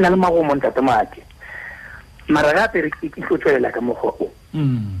e na le magomo ntate make mara gape re tlo tswelela ka mokgwa o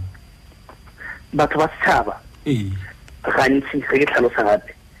batho ba setšhaba gantsi ge ke tlhalosa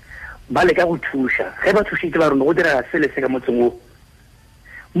gape ba leka go thuša ge ba thušitse ba rona go dira se le se ka motseng o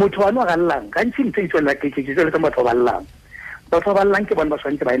motho wa no ga llang gantsi ntse itswelela ke tsweletsa batho ba llang ke bona ba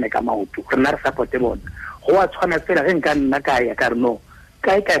tshwanetse ba eme ka maoto re nna re supporte bona go a tshwana fela ge nka nna ka ya ka re no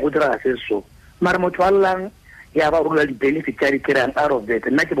kae go dira se so mara motho wa llang ya ba rula di benefit ya di kry-ang out of that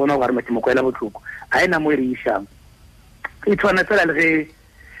nna ke bona gore motho mokwela botlhoko a ena mo e re išang e tshwana fela le ge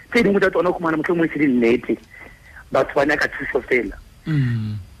tse dingwe tsa tsona khumana motho mo se di nnete batho ba nyaka thuso fela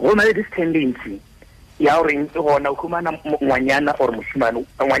go na le this tendency ya gore e gona o khumana ngwanyana or mosimane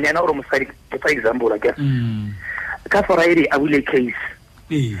ngwanyana or mosadi for example ke ka Friday a bule case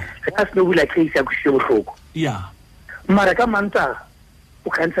ge a se bula case ya kushwe bohloko mara ka manta o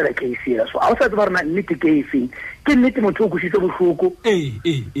cancela case ya so a o sa tsaba rena nnete case ke nnete motho o kushitse bohloko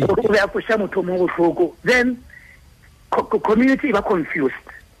o be a kusha motho mo bohloko then community ba confused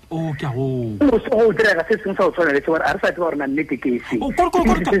o ka go o dira ga se seng sa o tswana le tswana a re sa tsaba rena nnete case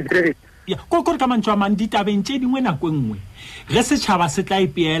ko ka mantswa man ditabeng tše dingwe nako nngwe ge setšhaba se tla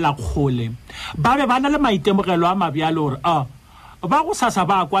ipeela kgole ba be ba na le maitemogelo a mabjalo gore ba go sasa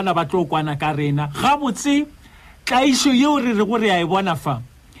ba kwana ba tlo kwana ka rena ga botse tlaišo yeo re re gore a e bona fa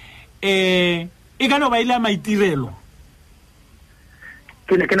e ka no ba ile a maitirelo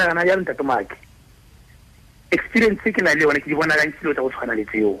ke nagana jalo ntate make experience ke na le yone ke di bona gantsi dilo tsa go tshwana le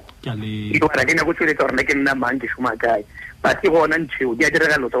tseo ke bona ke nako tsweletsa gore nna ke nna mang ke šoma kae but ke gona ntšheo di a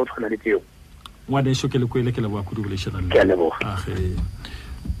direga dilo tsa go tshwana le tseo ngwaneso ke le kwele ke leboa kudu go lešana ke a leboga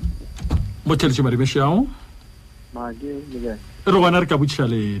motheletše marimešao re gona re ka botšiša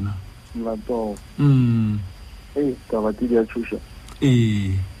le ena taba ke di a thuša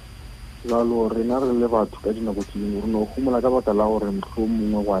jalo rena re le batho ka dinako tse dingwe re no gomola ka baka la gore motlho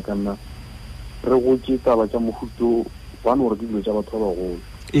mongwe go ya ka nna re gotse taba tša mohuto bane gore ke dilo tša batho ba bagolo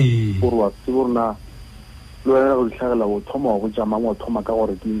gore wa tsebo rona le wena go ditlhagela go thoma wa go jamang wa thoma ka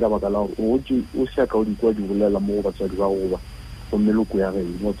gore ke eng ka baka la gore o gotse o seaka o dikwa di bolela mo go batswadi ba goba go meloko ya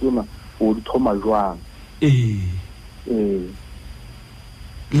geno wa tsona o di thoma jwang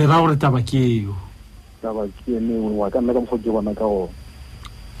le ra gore taba ke eo ene wa ka nna ka mokgwa ke bona ka gona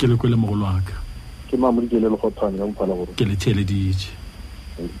ke le kwele mogolo wa ka ke mamodikele le kgothwane ka mophala gore ke le theleditše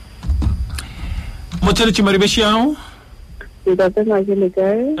motheletše maribešiao re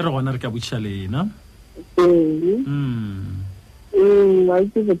gona re ka botšiša lena wa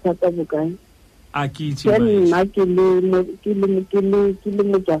itse bothata bokae a ke itse nna ke le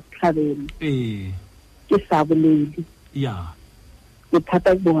mojasetlhabelo ke sa boledi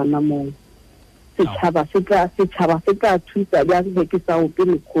bothata ke bona moo setšhaba se tla thusa bjang ge ke sa ope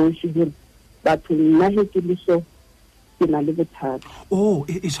mekgoši gore batho nna ge ke le so ke na le bothata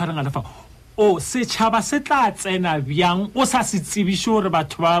e tshwareng a lefa setšhaba se tla tsena bjang o sa se tsebiše gore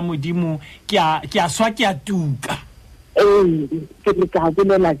batho ba modimo ke a swa ke a tuka ke re ka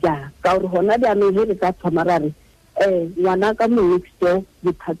bolela ja ka gore hona di ame re ka tsamarare ngwana ka mo next door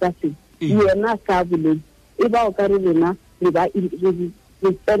bothata se yena ka bole e ba o ka re rena le ba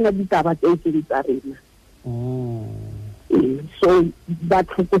re tsena ditaba tse di tsa rena so ba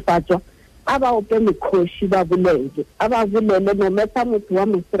tlhokofatswa aba ope mekhoshi ba bolele aba bolele no meta motho wa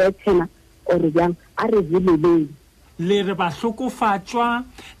mosretena o re jang a re bolele le re ba hlokofatswa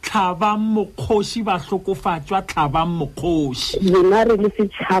tlhaba mokhoshi ba hlokofatswa tlhaba mokhoshi rena re le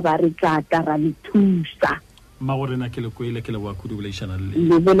setšhaba re tla tara le thusa magorena ke le kwele ke le wa kudubulation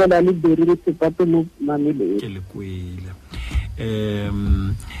le bolela le bere le tsepato mo mamele ke le kwele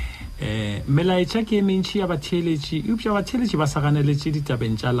melaetša ke mentši ya batheletši upša batheletši ba saganeletše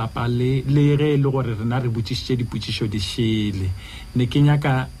ditabeng tša lapa le ge le gore rena re botšišitše dipotšišo di šele ne ke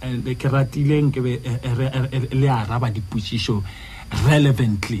nyaka ke ratileng ke be le araba dipotšišo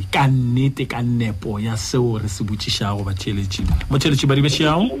relevantly ka nnete ka nepo ya seo re se botšišago batheletši motheletši ba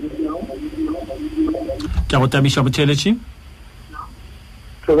dibešiago ke go tamiša motheletši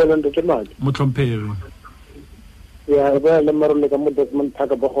motlhompheri ya ba le marole ka mo document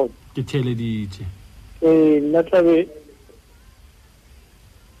thaka bogo ke theleditše nna tlabe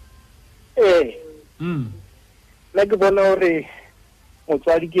nna ke bona gore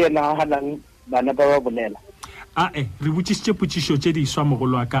motswadi ke ena a ganang bana ba ba bolela re botšišitše potšišo tše di swa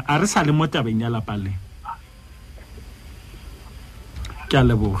mogolo wa ka a re sa le mo tabeng ya lapa le ke a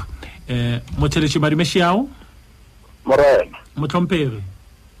leboga motheletši badimešiago morena motlhompheri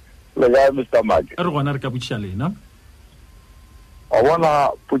le ga Mr. Madi re gona re ka botšiša lena a bona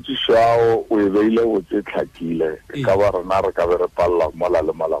potšišo yago o e beile o tse tlhakile ka ba rena re ka be re palela mola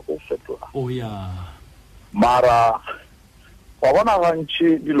le mola go fetola mara wa bona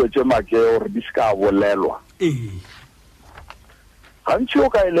gantši dilo tše make gore di se ka bolelwa gantši o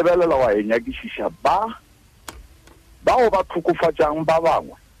ka e lebelela wa e nyakišiša bao ba tlhokofatšang ba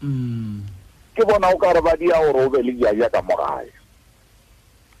bangwe ke bona o ka re ba dia gore o be le diaja ka mogae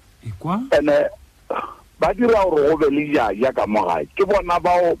ene ba dira gore go be le jaja ka mogae ke bona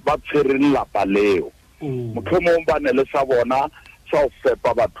bao ba tshwereng lapa leo mohlomong ba ne le sa bona sa o fepa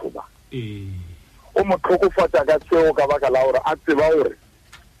batho ba o mo tlhokofatsa ka tseo ka baka la gore a tseba gore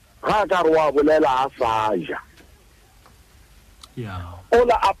ga ka re wa bolela a sa ja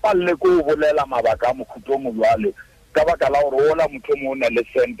ola a palle ko o bolela mabaka a mokhuto molwale ka baka la gore ola mohlomong o ne le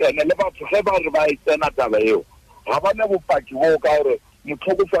sente ene le batho ge ba re ba e tsena taba eo ga ba ne bopaki boo ka gore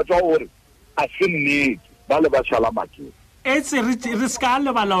motlhokofatsa gore a se nnete ba le ba šala makeng etse re ska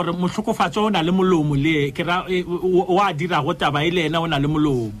lebala gore motlhokofatso o na le molomo le ke ra wa dira go taba ile ena o na le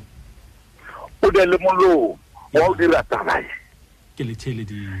molomo o de le molomo wa o dira taba ke le tshele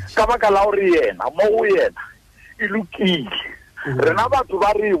di ka baka la gore yena mo go yena e lokile rena batho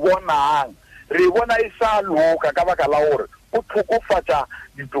ba re bonang re bona e sa loka ka baka la gore o tlhokofatsa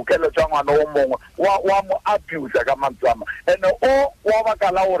ditokelo tša ngwana o mongwe wa mo abuse ka mantsama ene o wa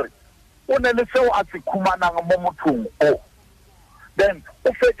baka la gore o ne le seo a se khumanang mo mothong o then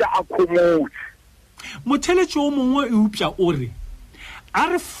o fetša a khomotse motheletši o mongwe e upša o re a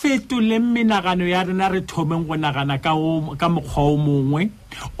re fetole menagano ya rena re thomeng go nagana ka mokgwa o mongwe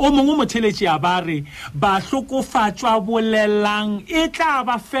motheletši a ba re ba hlokofatšwa bolelang e tla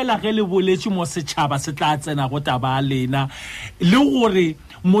ba fela ge le boletše mo setšhaba se tla tsena go taba lena le gore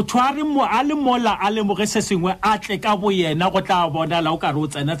motho a le mola a lemoge se sengwe a tle ka boyena go tla bonala o ka re o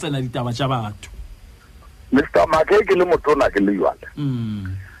tsena ditaba tša batho Mr. Make ke le motona ke le jwale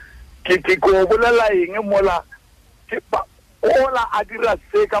ke ko bolela eng mola ke ola a dira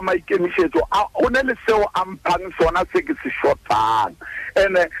se ka maikemišetšo o ne le seo a mphang sona se ke se shotang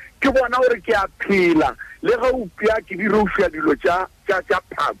ene ke bona gore ke a phela le ge o pia ke dire o fia dilo tša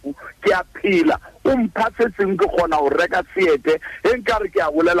phako ke a phela o mpha se seng ke kgona go reka seete e nkare ke a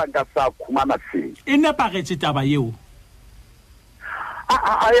bolela nka sa khumana seng e nepagetše taba yeo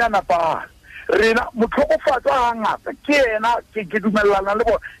a ya napa rena motlhokofatso ga ngata ke ena ke dumelelana le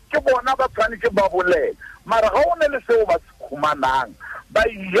bona ke bona ba tshwanetse ba bolela mara ga o ne le seo ba se khumanang ba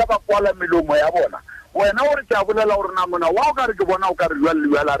ija ba kwala melomo ya bona wena o re ke a bolela gore na mona wa o ka re ke bona o ka re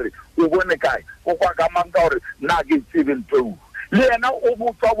lwala re o bone kae o kwa ka mang ka gore na ke tsebe ntho le yena o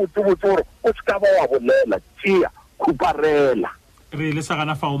botswa botsebotse gore o se ka ba wa bolela tšea khuparela re le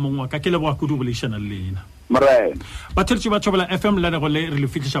sagana fa o mongwe ka ke le boa kudu bolešana le lena mrena batheletši ba thobela FM la go le re le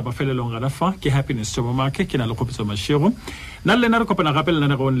fitliša bafelelong gana fa ke happiness tobamake ke na le kgopetso mašego nna le lena re kopana gape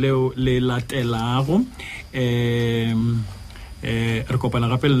lenanegong leo le latelago re kopana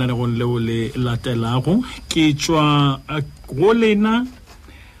gape lenanegong leo le latelago ke tšwa go lena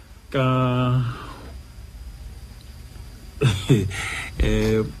ka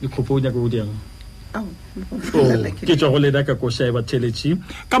ikgopo o nyaka o diang ke tswa go leda ka koša e batheletši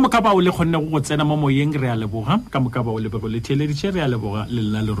ka moka ba o le kgonne go tsena mo moyeng re a leboga ka moka ba o le bego le theeleditše re a leboga le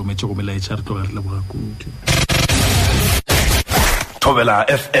lena le rometše go melaetša re tloga re leboga kudu. Thobela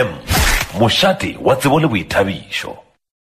FM mošate wa tsebo le boithabišo.